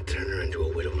 I'll turn her into a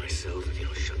widow myself if you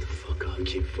don't shut the fuck up.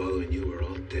 Keep following you, we're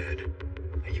all dead.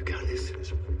 Hey, you got this?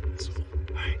 Asshole.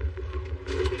 All right.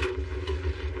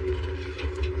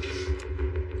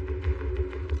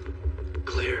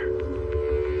 Clear.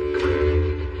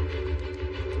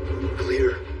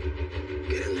 Clear.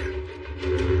 Get in there.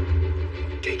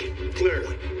 Take it. Clear.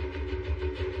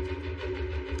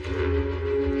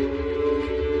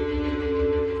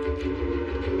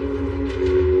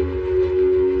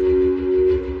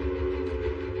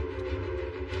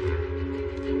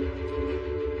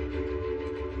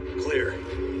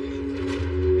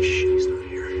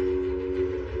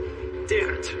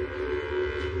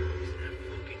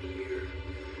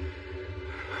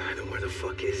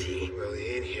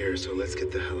 So let's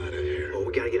get the hell out of here. Well,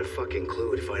 we gotta get a fucking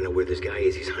clue to find out where this guy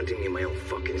is. He's hunting me in my own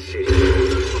fucking city. What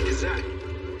the fuck is that?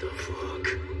 What the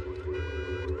fuck?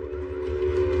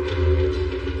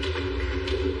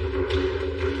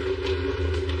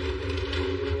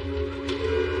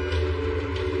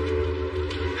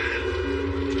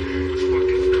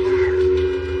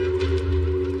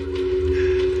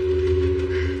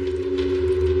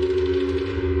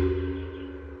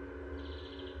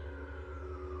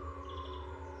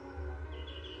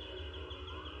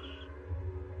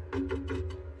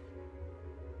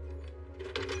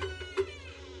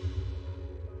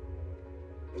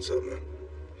 What's up, man?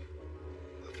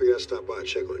 I figured I'd stop by and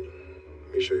check on you.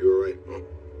 Make sure you're all right.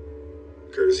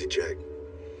 Courtesy check.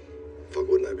 Fuck,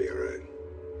 wouldn't I be all right?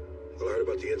 Well, I heard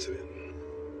about the incident.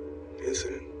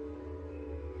 Incident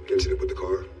with the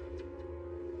car?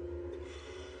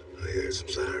 I heard some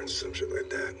sirens, some shit like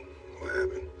that. What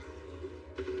happened?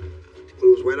 What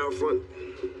was was right out front.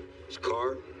 His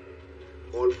car,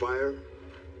 on fire.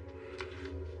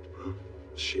 Huh?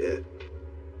 Shit.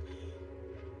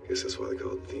 Guess that's why they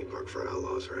call it the theme park for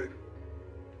outlaws, right?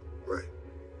 Right.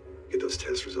 Get those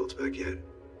test results back yet?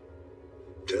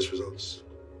 Test results?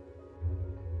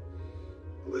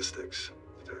 Ballistics,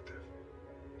 detective.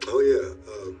 Oh, yeah.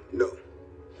 No.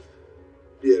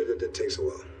 Yeah, that takes a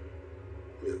while.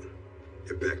 Yeah.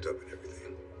 They're backed up and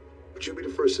everything. But you'll be the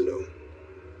first to know.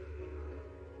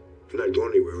 You're not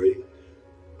going anywhere, are you?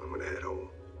 I'm gonna head home.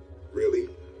 Really?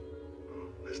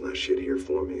 There's not shit here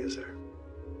for me, is there?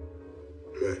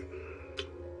 Right.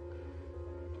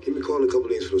 Give me a call in a couple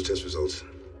days for those test results.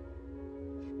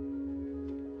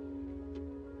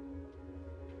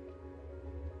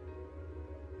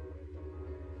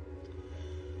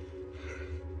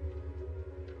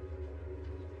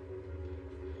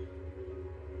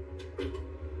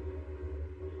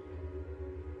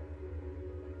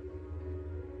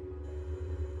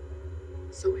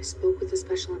 So I spoke with the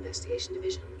Special Investigation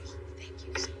Division. Oh, thank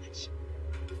you so much.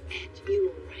 And you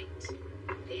were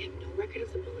right. They have no record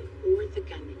of the bullet or the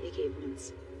gun that you gave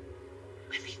Mintz.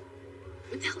 I mean,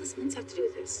 what the hell does Mintz have to do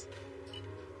with this?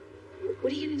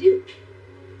 What are you gonna do?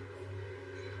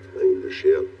 Leave the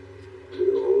ship.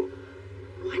 You go home.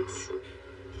 What?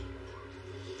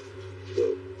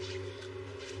 Look.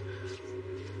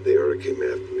 They already came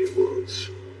after me once.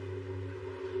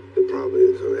 They're probably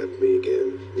gonna come after me again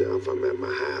now if I'm at my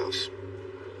house.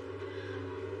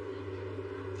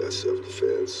 That's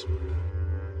self-defense.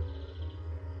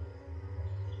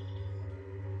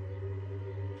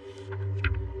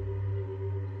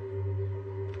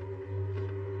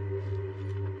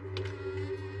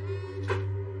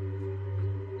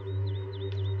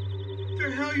 What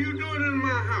the hell you doing in my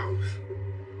house?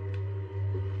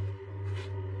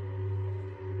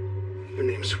 Your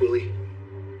name's Willie.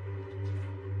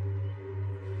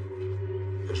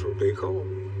 That's what they call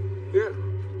me. Yeah.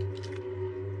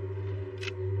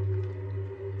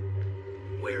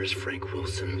 Where is Frank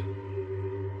Wilson?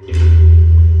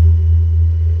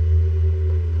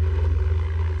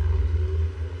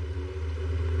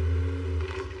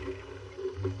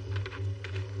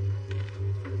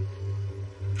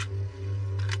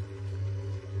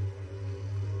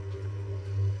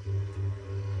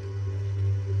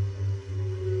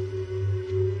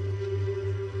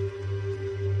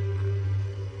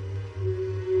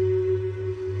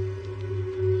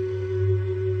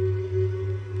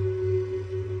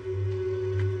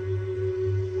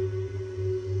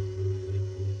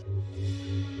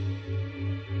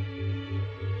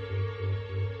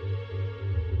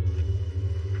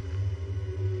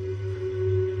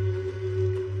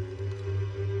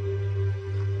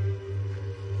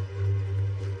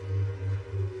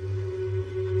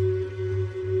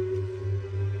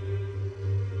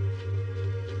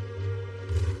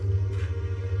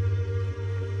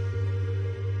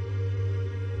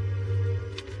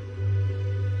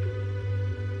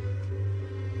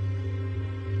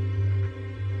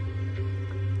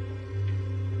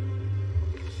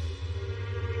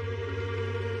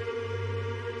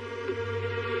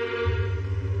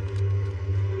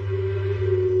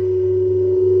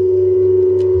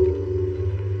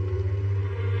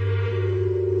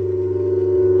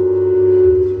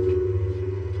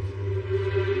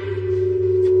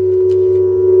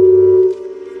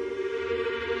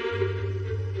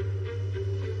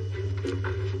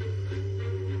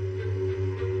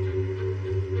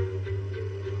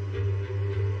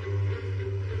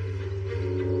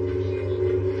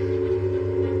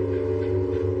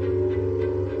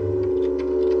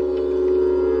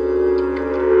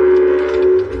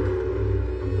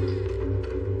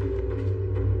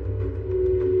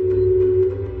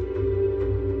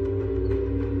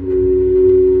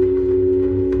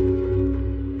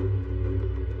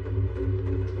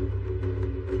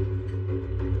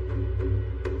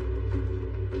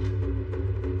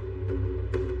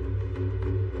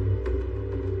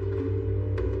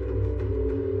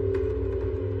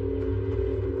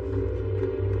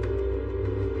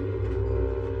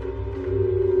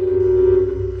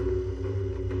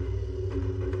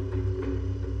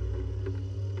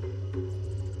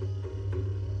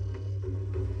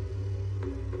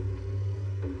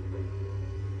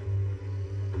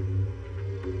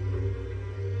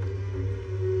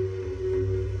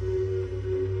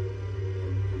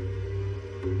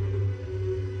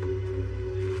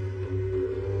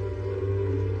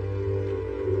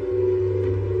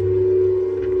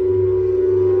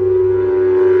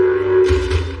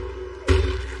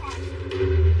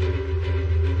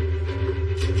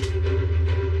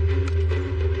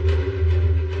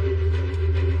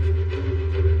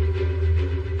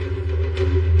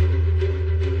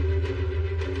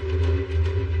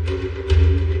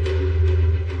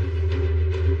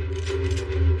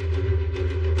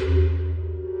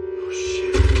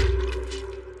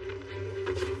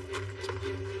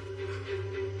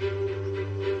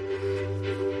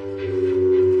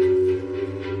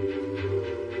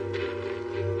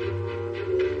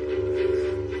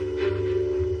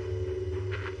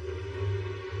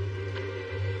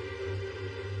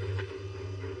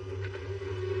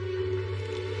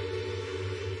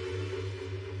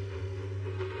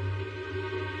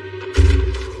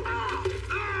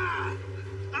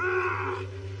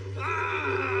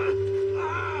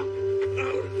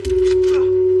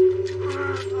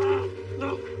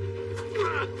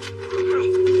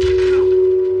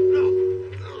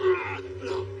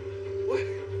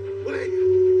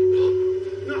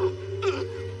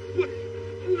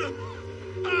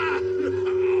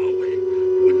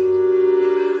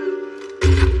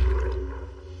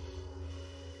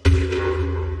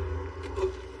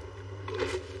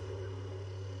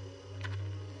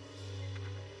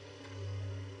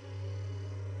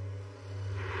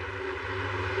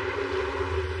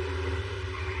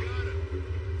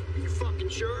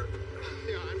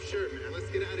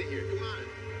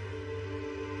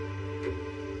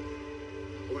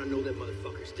 I know that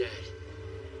motherfucker's dead.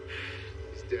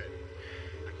 He's dead.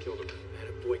 I killed him.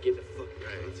 That boy, get the fuck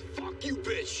right. Fuck you,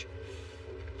 bitch!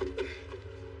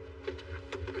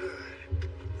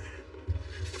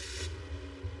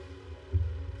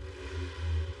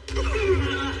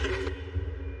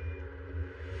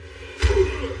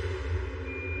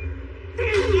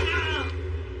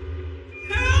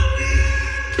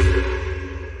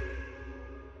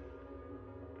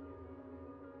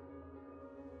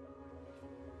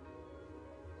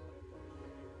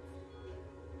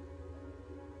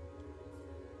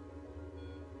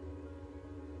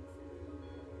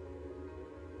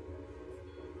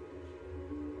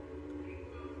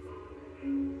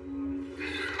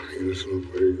 You smell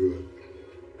pretty good.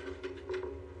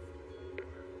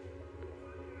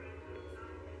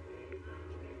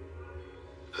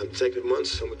 I'm Detective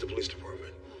Muntz. I'm with the police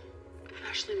department.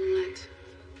 Ashley Millette.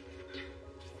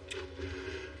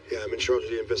 Yeah, I'm in charge of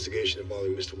the investigation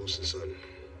involving Mr. Wilson's son.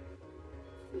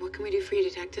 What can we do for you,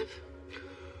 Detective?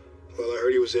 Well, I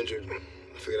heard he was injured.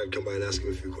 I figured I'd come by and ask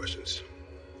him a few questions.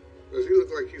 Does he look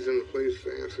like he's in the place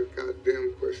to answer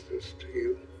goddamn questions to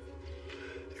you?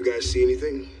 You guys see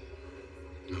anything?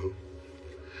 No.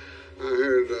 I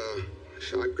heard a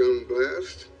shotgun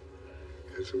blast.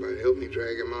 Had somebody help me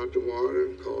drag him out the water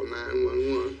and call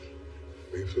 911.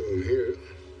 We flew him here.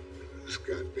 This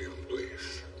goddamn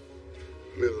place.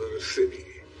 Middle of the city.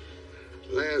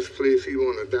 Last place he'd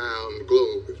want to die on the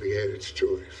globe if he had its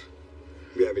choice.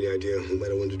 You have any idea who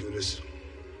might have wanted to do this?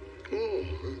 Oh,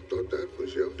 I thought that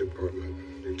was your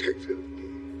department, detective.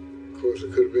 Of course,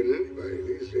 it could have been anybody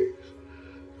these days.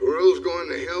 The world's going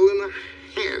to hell in a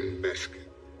handbasket.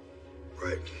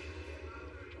 Right.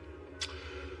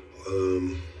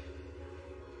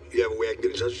 You have a way I can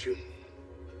get in touch with you?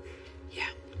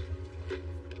 Yeah. There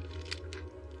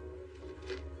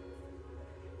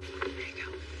you go.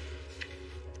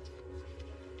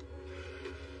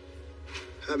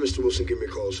 Have Mr. Wilson give me a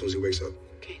call as soon as he wakes up.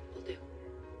 Okay, will do.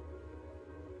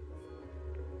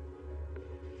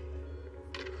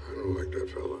 I don't like that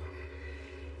fella.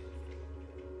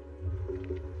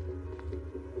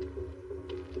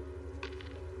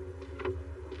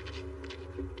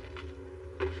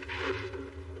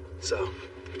 So,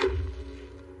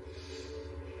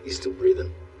 you still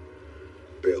breathing?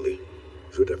 Barely.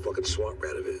 He's with that fucking swamp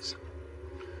rat of his.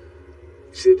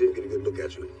 He said he didn't get a good look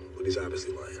at you, but he's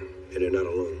obviously lying. And they're not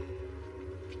alone.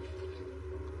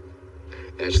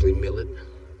 Ashley Millett,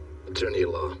 attorney at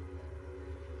law.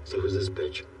 So who's this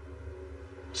bitch?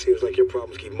 Seems like your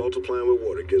problems keep multiplying with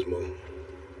water, Gizmo.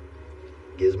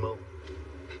 Gizmo?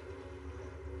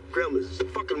 Gremlins, it's a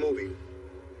fucking movie.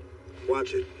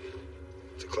 Watch it.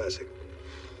 It's a classic.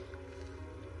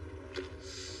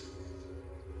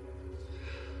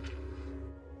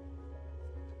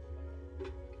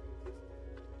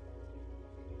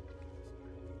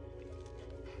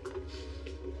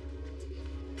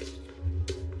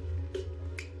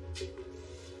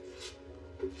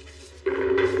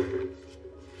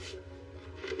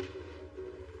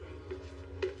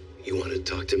 You want to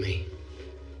talk to me?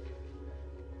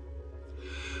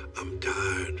 I'm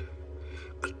tired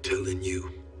of telling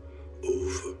you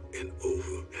over and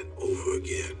over and over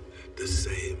again the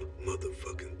same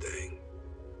motherfucking thing.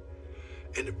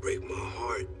 And it break my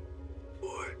heart,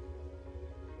 boy,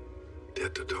 to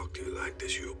have to talk to you like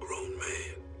this. You're a grown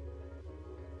man.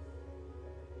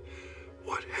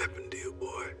 What happened to you,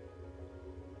 boy?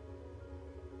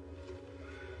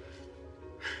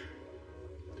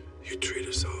 You treat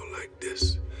us all like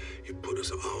this. You put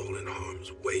us all in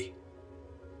harm's way.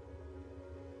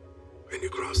 And you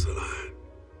cross the line.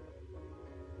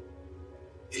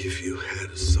 If you had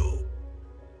a soul,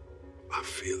 I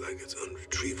feel like it's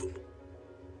unretrievable.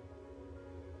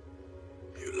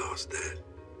 You lost that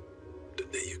the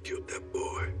day you killed that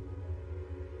boy.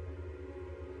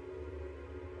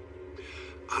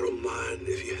 I don't mind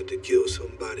if you had to kill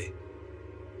somebody,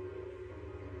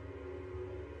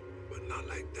 but not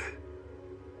like that.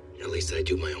 At least I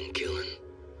do my own killing.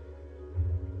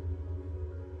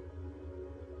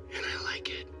 And I like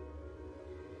it.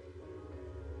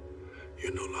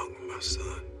 You're no longer my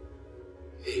son.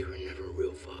 You were never a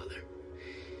real father.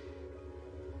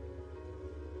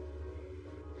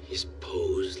 He's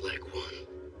posed like one.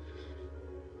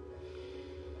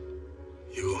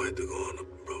 You're gonna have to go on the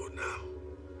road now.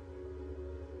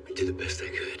 I did the best I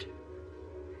could.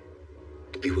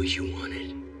 To be what you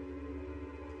wanted.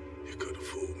 You could have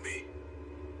fooled me.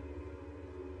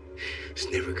 It's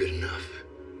never good enough.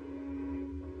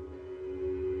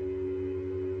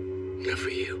 Not for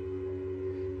you.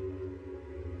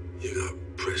 You got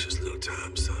precious little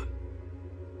time, son.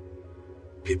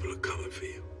 People are coming for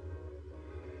you.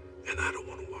 And I don't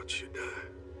want to watch you die.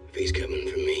 If he's coming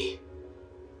for me,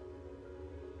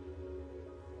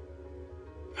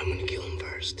 I'm gonna kill him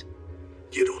first.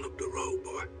 Get on up the road,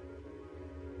 boy.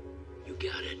 You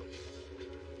got it.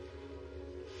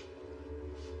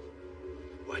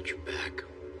 Watch your back.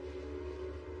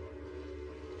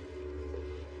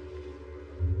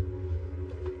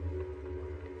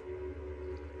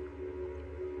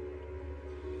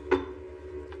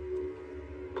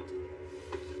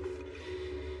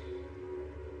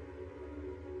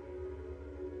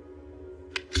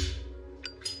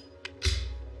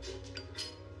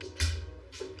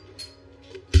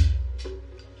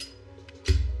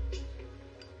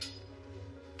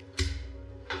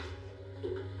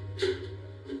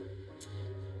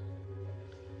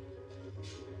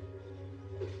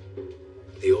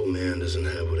 The old man doesn't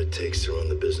have what it takes to run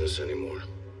the business anymore.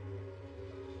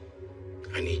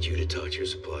 I need you to talk to your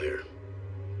supplier.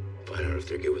 Find out if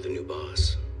they're good with the new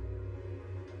boss.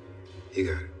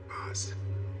 You got it, boss.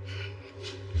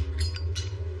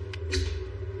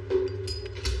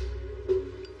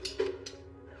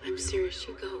 I'm serious,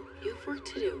 you go. You have work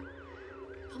to do.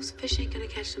 Those fish ain't gonna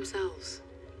catch themselves.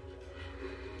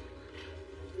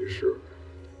 You sure?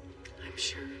 I'm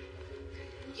sure.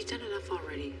 You've done enough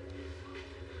already.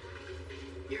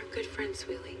 You're a good friend,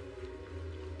 Sweelie.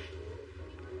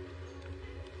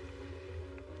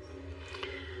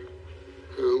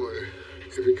 Well,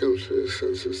 if he comes to his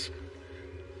senses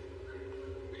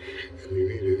and you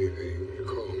need anything, you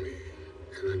call me.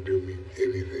 And I do mean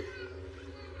anything.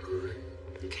 All right?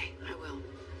 Okay, I will.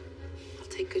 I'll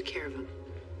take good care of him.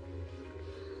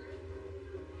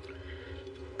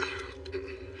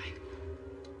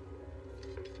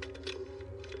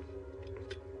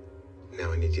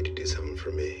 Now I need you to do something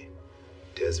for me.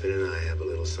 Desmond and I have a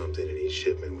little something in each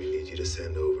shipment we need you to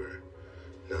send over.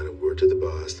 Not a word to the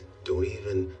boss. Don't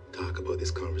even talk about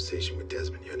this conversation with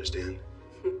Desmond, you understand?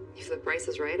 If the price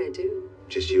is right, I do.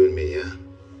 Just you and me, yeah?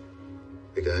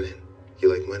 We got it? You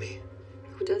like money?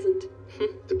 Who doesn't?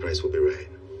 The price will be right.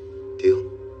 Deal?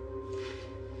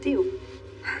 Deal.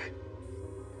 All right.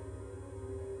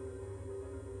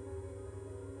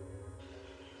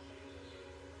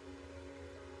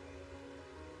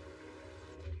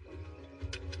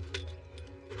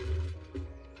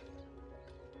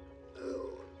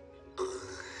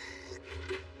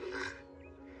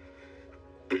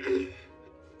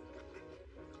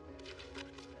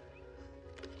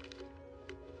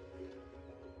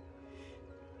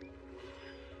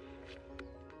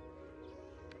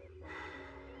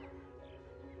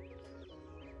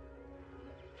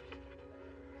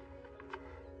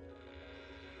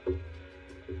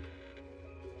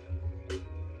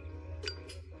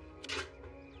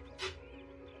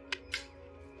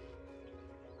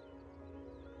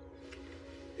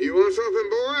 You want something,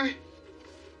 boy?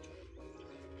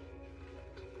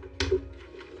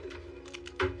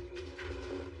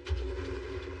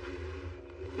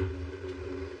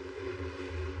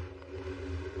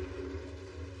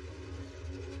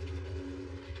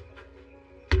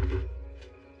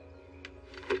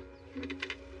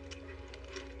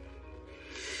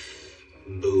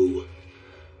 Boo.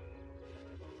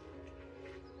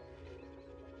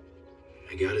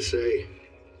 I gotta say,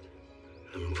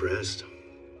 I'm impressed.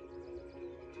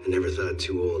 I never thought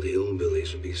two old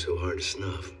hillbillies would be so hard to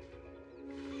snuff.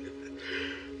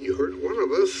 You hurt one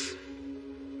of us,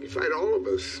 you fight all of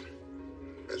us.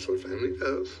 That's what family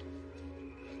does.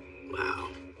 Wow.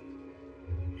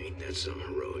 Ain't that some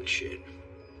heroic shit?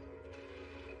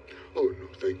 Oh, no,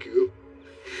 thank you.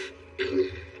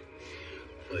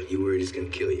 What, you worried he's gonna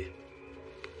kill you?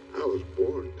 I was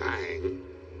born dying.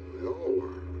 We all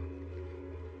were.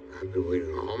 I've been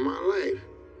waiting all my life.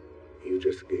 You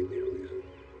just gave me a reason.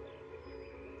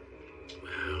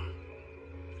 Wow.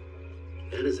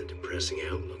 That is a depressing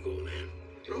outlook, old man.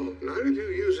 No, not if you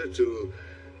use it to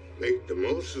make the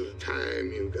most of the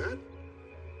time you got.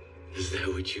 Is that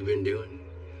what you've been doing?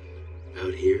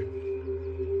 Out here?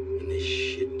 In this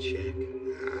shit shack?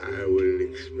 I wouldn't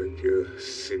expect your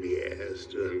city ass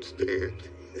to understand.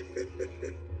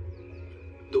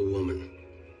 The woman.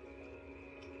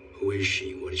 Who is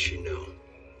she? What does she know?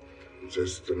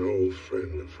 Just an old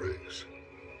friend of Frank's.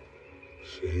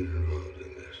 She ain't involved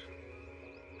in this.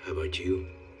 How about you?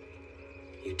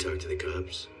 You talk to the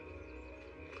cops?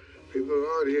 People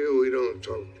out here, we don't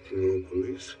talk to no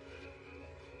police.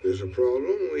 There's a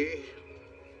problem, we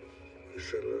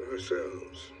settle it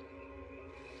ourselves.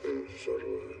 Sort of a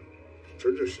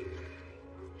tradition.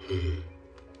 You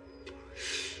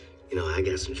know, I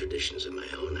got some traditions of my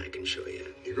own I can show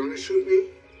you. You gonna shoot me?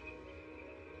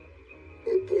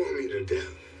 Or bore me to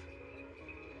death?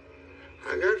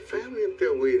 I got family up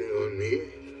there waiting on me,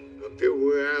 up there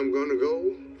where I'm gonna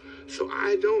go. So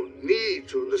I don't need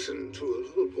to listen to a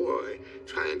little boy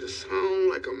trying to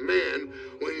sound like a man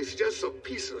when he's just a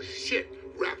piece of shit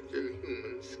wrapped in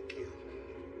human skin.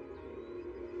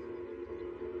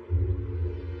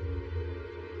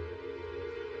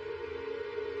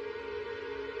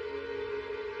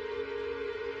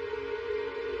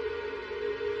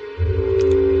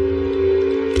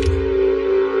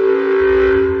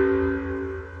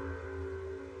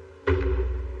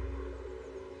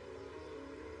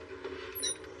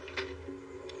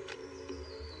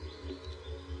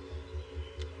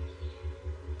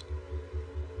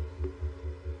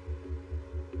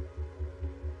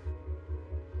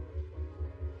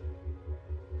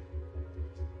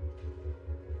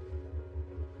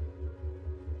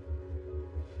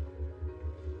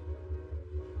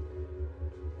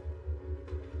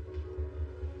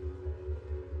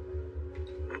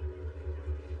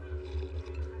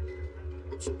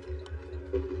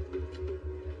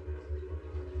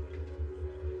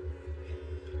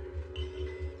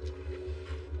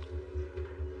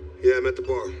 Yeah, I'm at the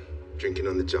bar. Drinking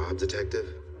on the job,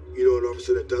 detective? You know an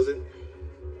officer that doesn't?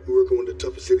 We work in one of the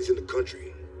toughest cities in the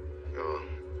country. Oh,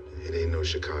 it ain't no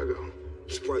Chicago. I'm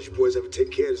surprised you boys haven't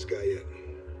taken care of this guy yet.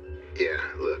 Yeah,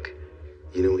 look.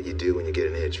 You know what you do when you get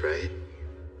an itch, right?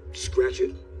 Scratch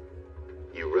it?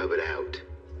 You rub it out.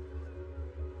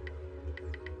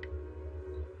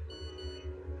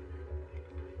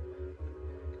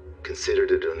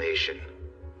 Considered a donation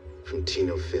from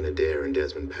Tino Finadere and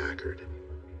Desmond Packard.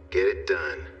 Get it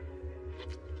done.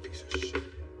 Piece of shit.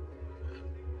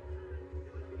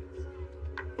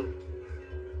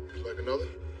 Like another?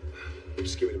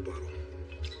 Just give me the bottle.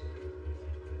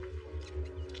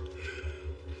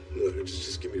 No,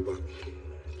 just give me the bottle.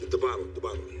 The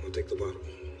bottle. I'll take the bottle.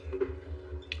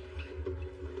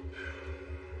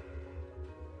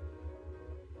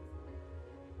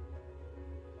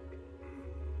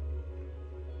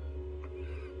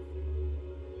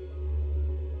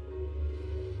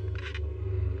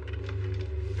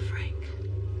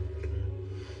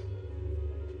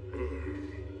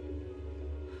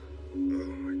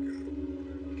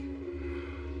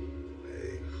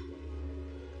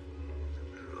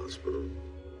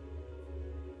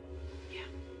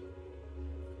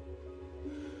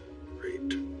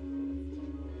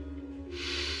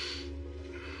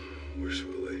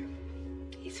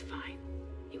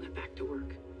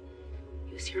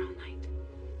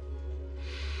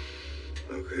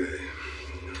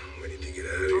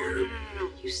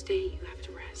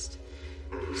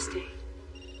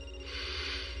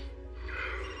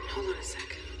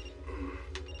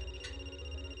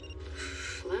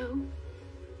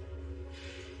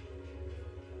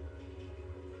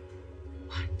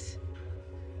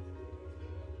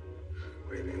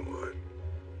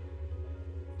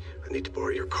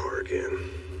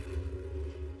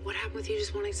 You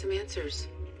just wanting some answers.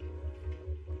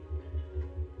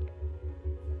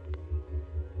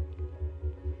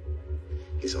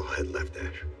 He's all head left,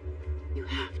 Ash. You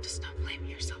have to stop blaming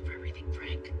yourself for everything,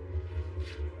 Frank.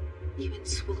 Even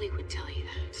Swilly would tell you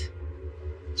that.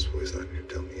 Swilly's not going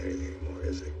to tell me anything anymore,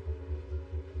 is he?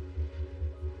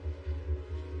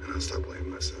 And I'll stop blaming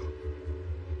myself.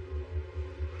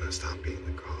 And I'll stop being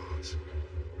the cause.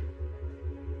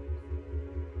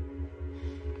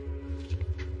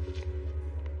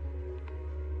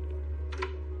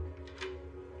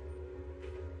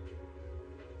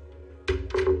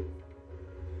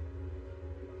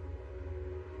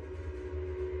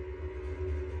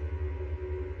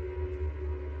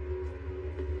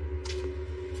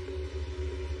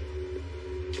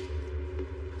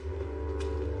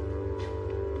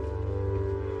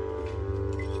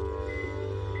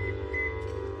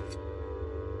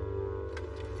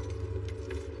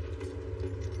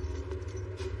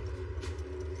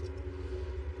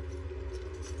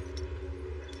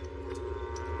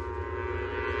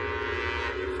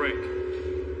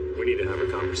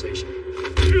 Conversation.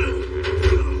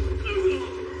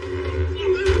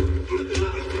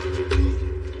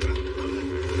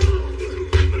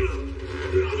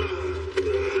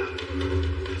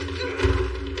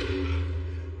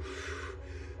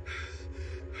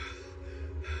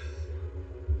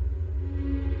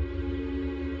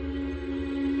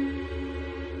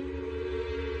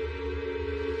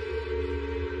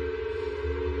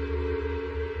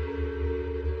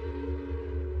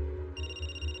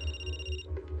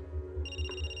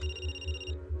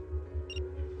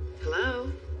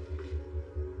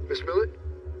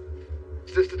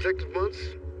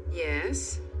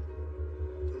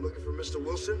 I'm looking for Mr.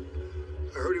 Wilson.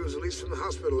 I heard he was released from the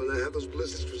hospital and I have those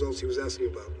ballistics results he was asking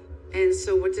about. And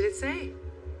so what did it say?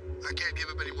 I can't give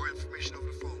up any more information over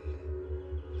the phone.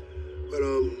 But,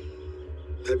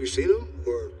 have you seen him?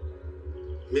 Or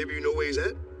maybe you know where he's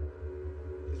at?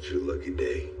 It's your lucky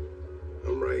day.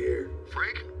 I'm right here.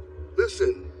 Frank?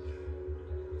 Listen.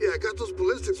 Yeah, I got those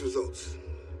ballistics results.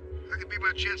 I could be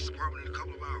by Chance's apartment in a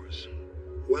couple of hours.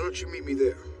 Why don't you meet me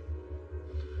there?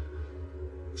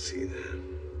 See you then.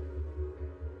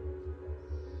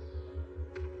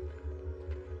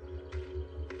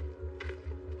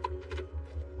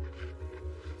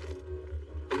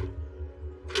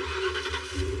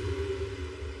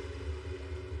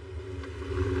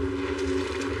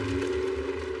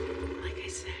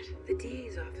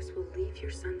 Your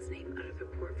son's name out of the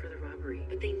report for the robbery,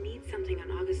 but they need something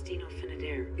on Agostino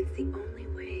Finadere. It's the only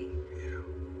way. Yeah.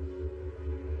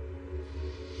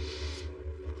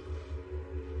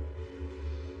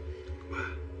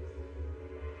 Wow.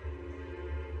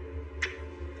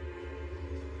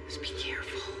 Just be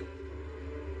careful.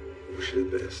 Wish you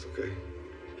the best, okay?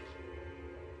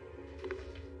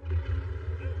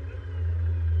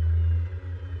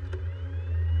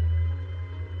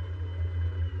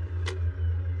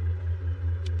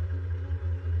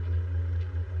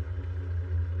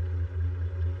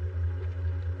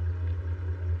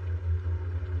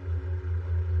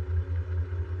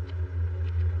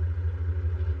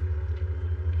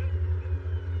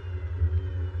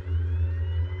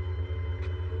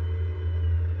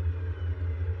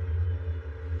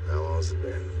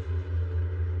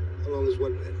 How long has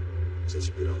what been? Since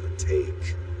you've been on the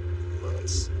take.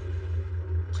 Months.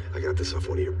 I got this off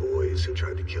one of your boys who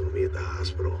tried to kill me at the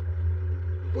hospital.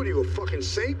 What are you, a fucking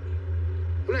saint?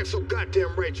 I'm not so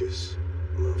goddamn righteous.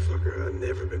 Motherfucker, I've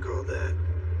never been called that.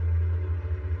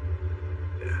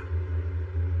 Yeah.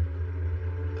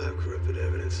 I've corrupted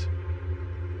evidence.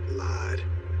 Lied.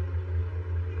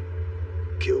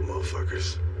 Killed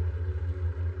motherfuckers.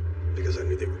 Because I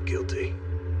knew they were guilty.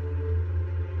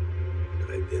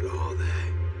 But I did all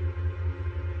that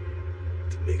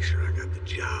to make sure I got the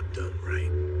job done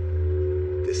right.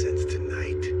 This ends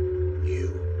tonight.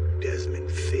 You,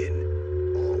 Desmond, Finn,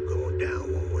 all going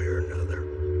down one way or another.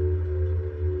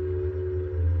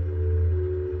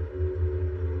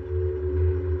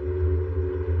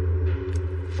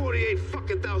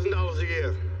 $48,000 a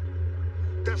year.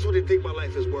 That's what they think my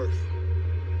life is worth.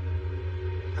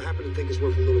 I happen to think it's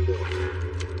worth a little more.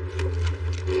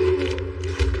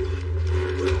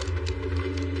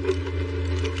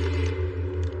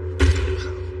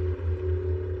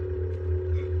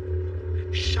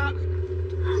 Shut.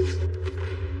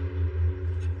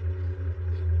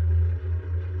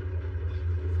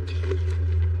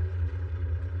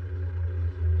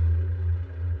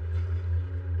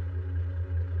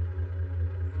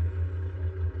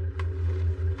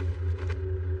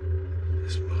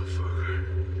 This motherfucker.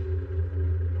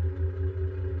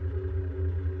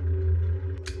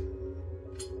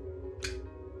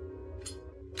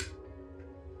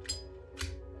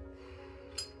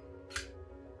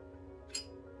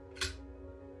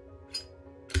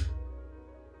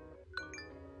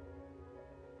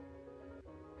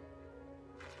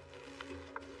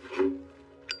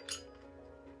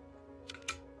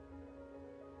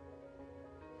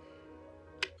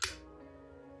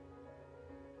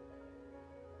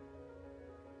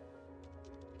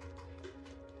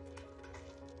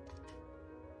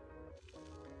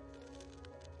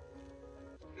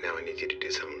 Now I need you to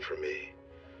do something for me.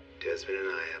 Desmond and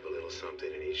I have a little something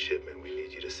in each shipment we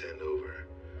need you to send over.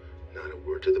 Not a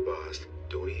word to the boss.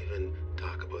 Don't even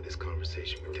talk about this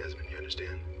conversation with Desmond, you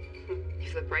understand?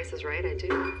 If the price is right, I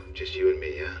do. Just you and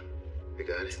me, yeah? We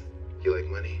got it? You like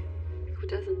money? Who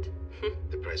doesn't?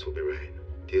 The price will be right.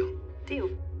 Deal? Deal.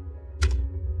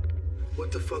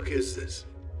 What the fuck is this?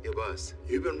 Yo, boss.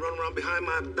 You've been running around behind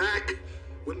my back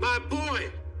with my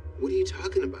boy. What are you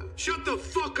talking about? Shut the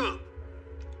fuck up.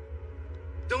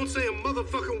 Don't say a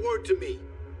motherfucking word to me.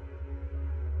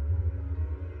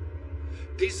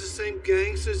 These the same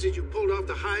gangsters that you pulled off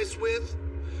the heist with?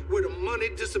 Where the money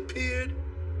disappeared?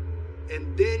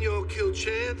 And then y'all killed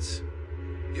Chance?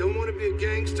 You don't want to be a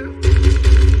gangster?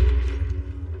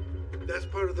 That's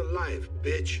part of the life,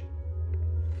 bitch.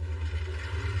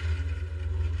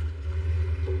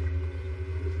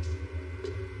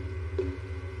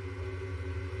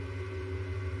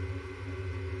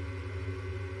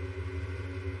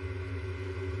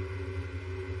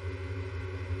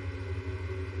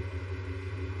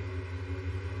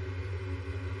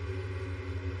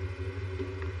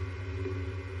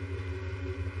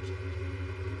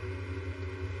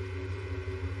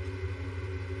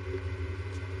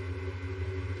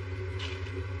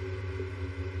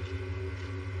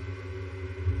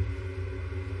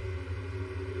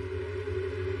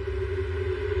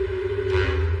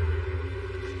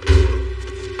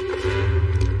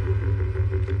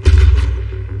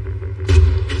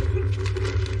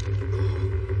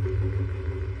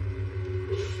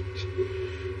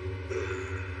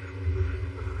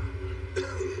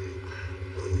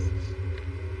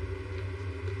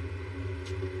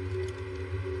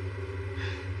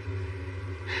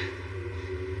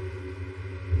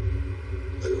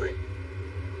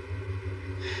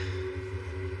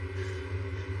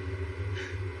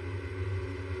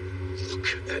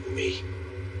 look at me.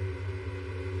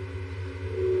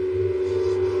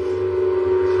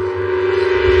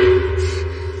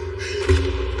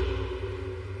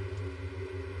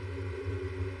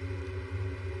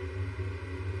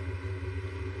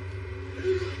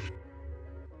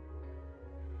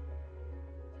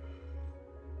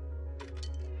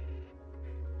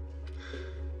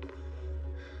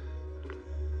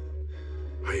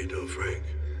 How you doing, Frank?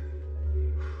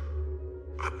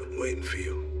 I've been waiting for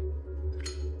you.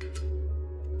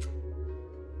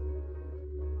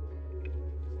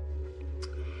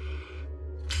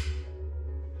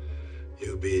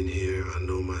 You being here, I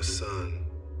know my son,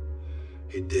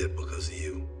 he did because of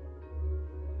you.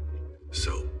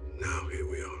 So, now here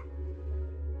we are.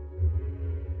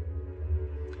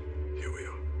 Here we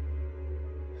are.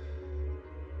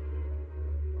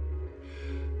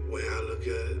 The way I look at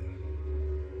it,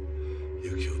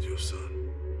 you killed your son.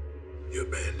 You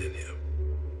abandoned him.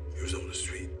 He was on the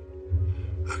street.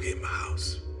 I gave him a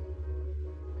house.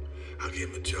 I gave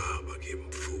him a job. I gave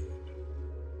him food.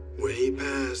 When he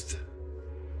passed,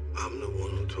 I'm the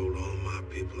one who told all my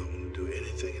people I'm going to do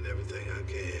anything and everything I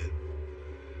can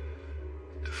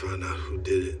to find out who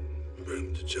did it and bring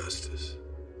him to justice.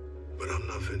 But I'm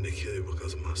not finna kill you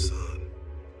because of my son.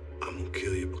 I'm going to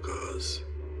kill you because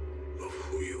of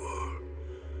who you are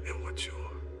and what you are.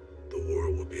 The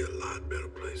world would be a lot better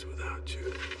place without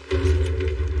you.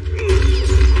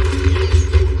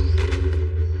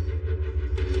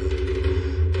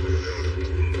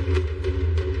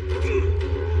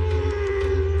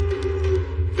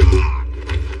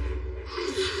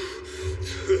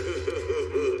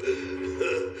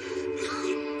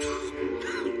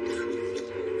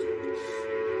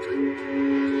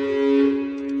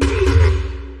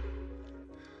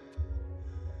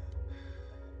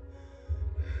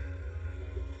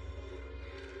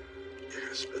 You're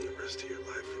gonna spend the rest of your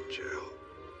life in jail,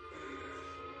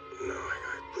 knowing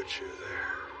I put you there.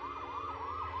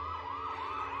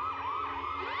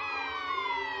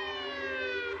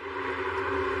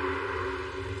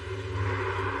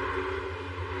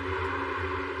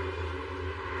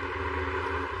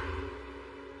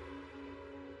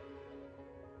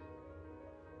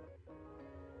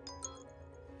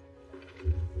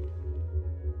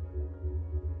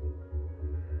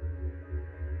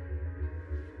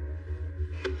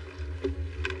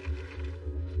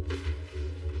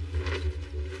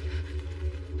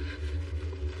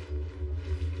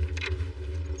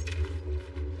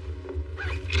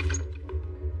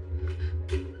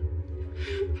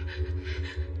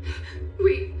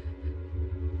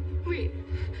 Wait.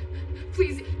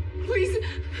 Please.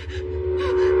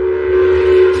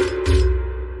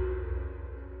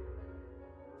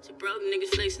 Some broke niggas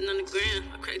flexing on the ground.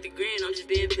 I cracked the grin, I'm just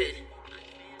being petty.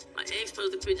 My ex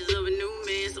posted pictures of a new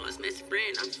man, so I smashed a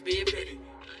friend, I'm just being petty.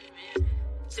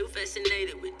 Too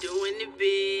fascinated with doing it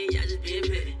big, y'all just being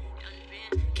petty.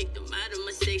 Kicked them out of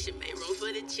my section, made room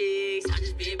for the chicks, I'm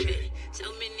just being petty.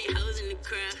 So many hoes in the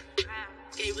crowd,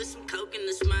 gave us some coke and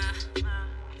a smile.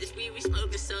 This weed we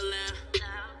smoking so loud,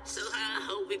 so high I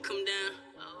hope it come down.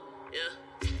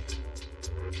 Yeah.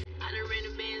 I done ran the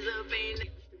bands up, ain't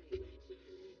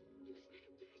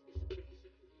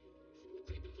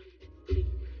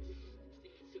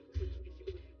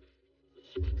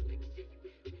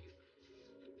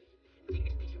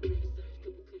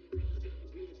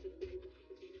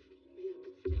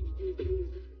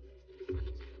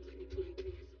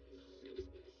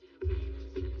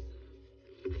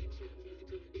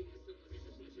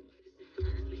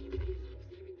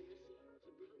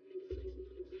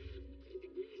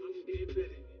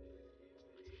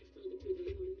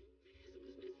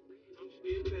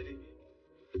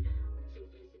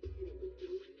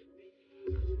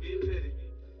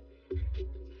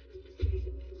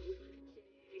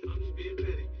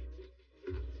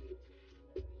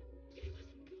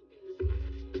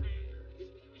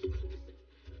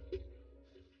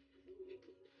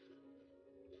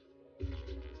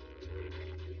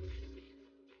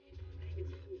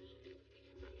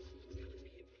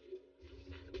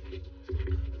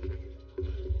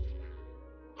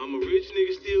I'm a rich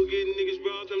nigga still getting niggas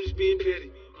robbed, I'm just being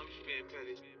petty.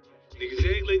 Niggas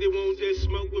act like they want that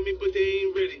smoke with me, but they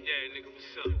ain't ready. Yeah, nigga,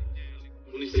 what's up?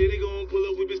 When they say they gon' pull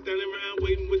up, we been standing around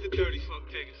waiting with the 30. Fuck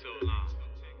taking so long.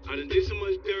 I done did so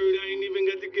much dirt, I ain't even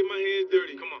got to get my hands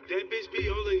dirty. Come on. That bitch be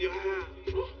all in your house.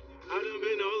 I done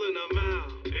been all in her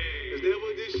mouth. Hey. Is that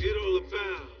what this shit all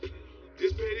about?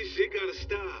 This petty shit gotta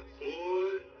stop,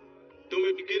 boy. Don't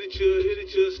make me get at you, hit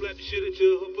at you, slap the shit at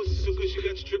you. Her pussy so good she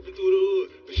got you tripping through the hood.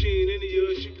 But she ain't into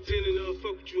you, she pretending to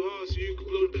fuck with you hard so you can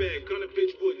blow the bag. Gun a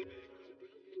bitch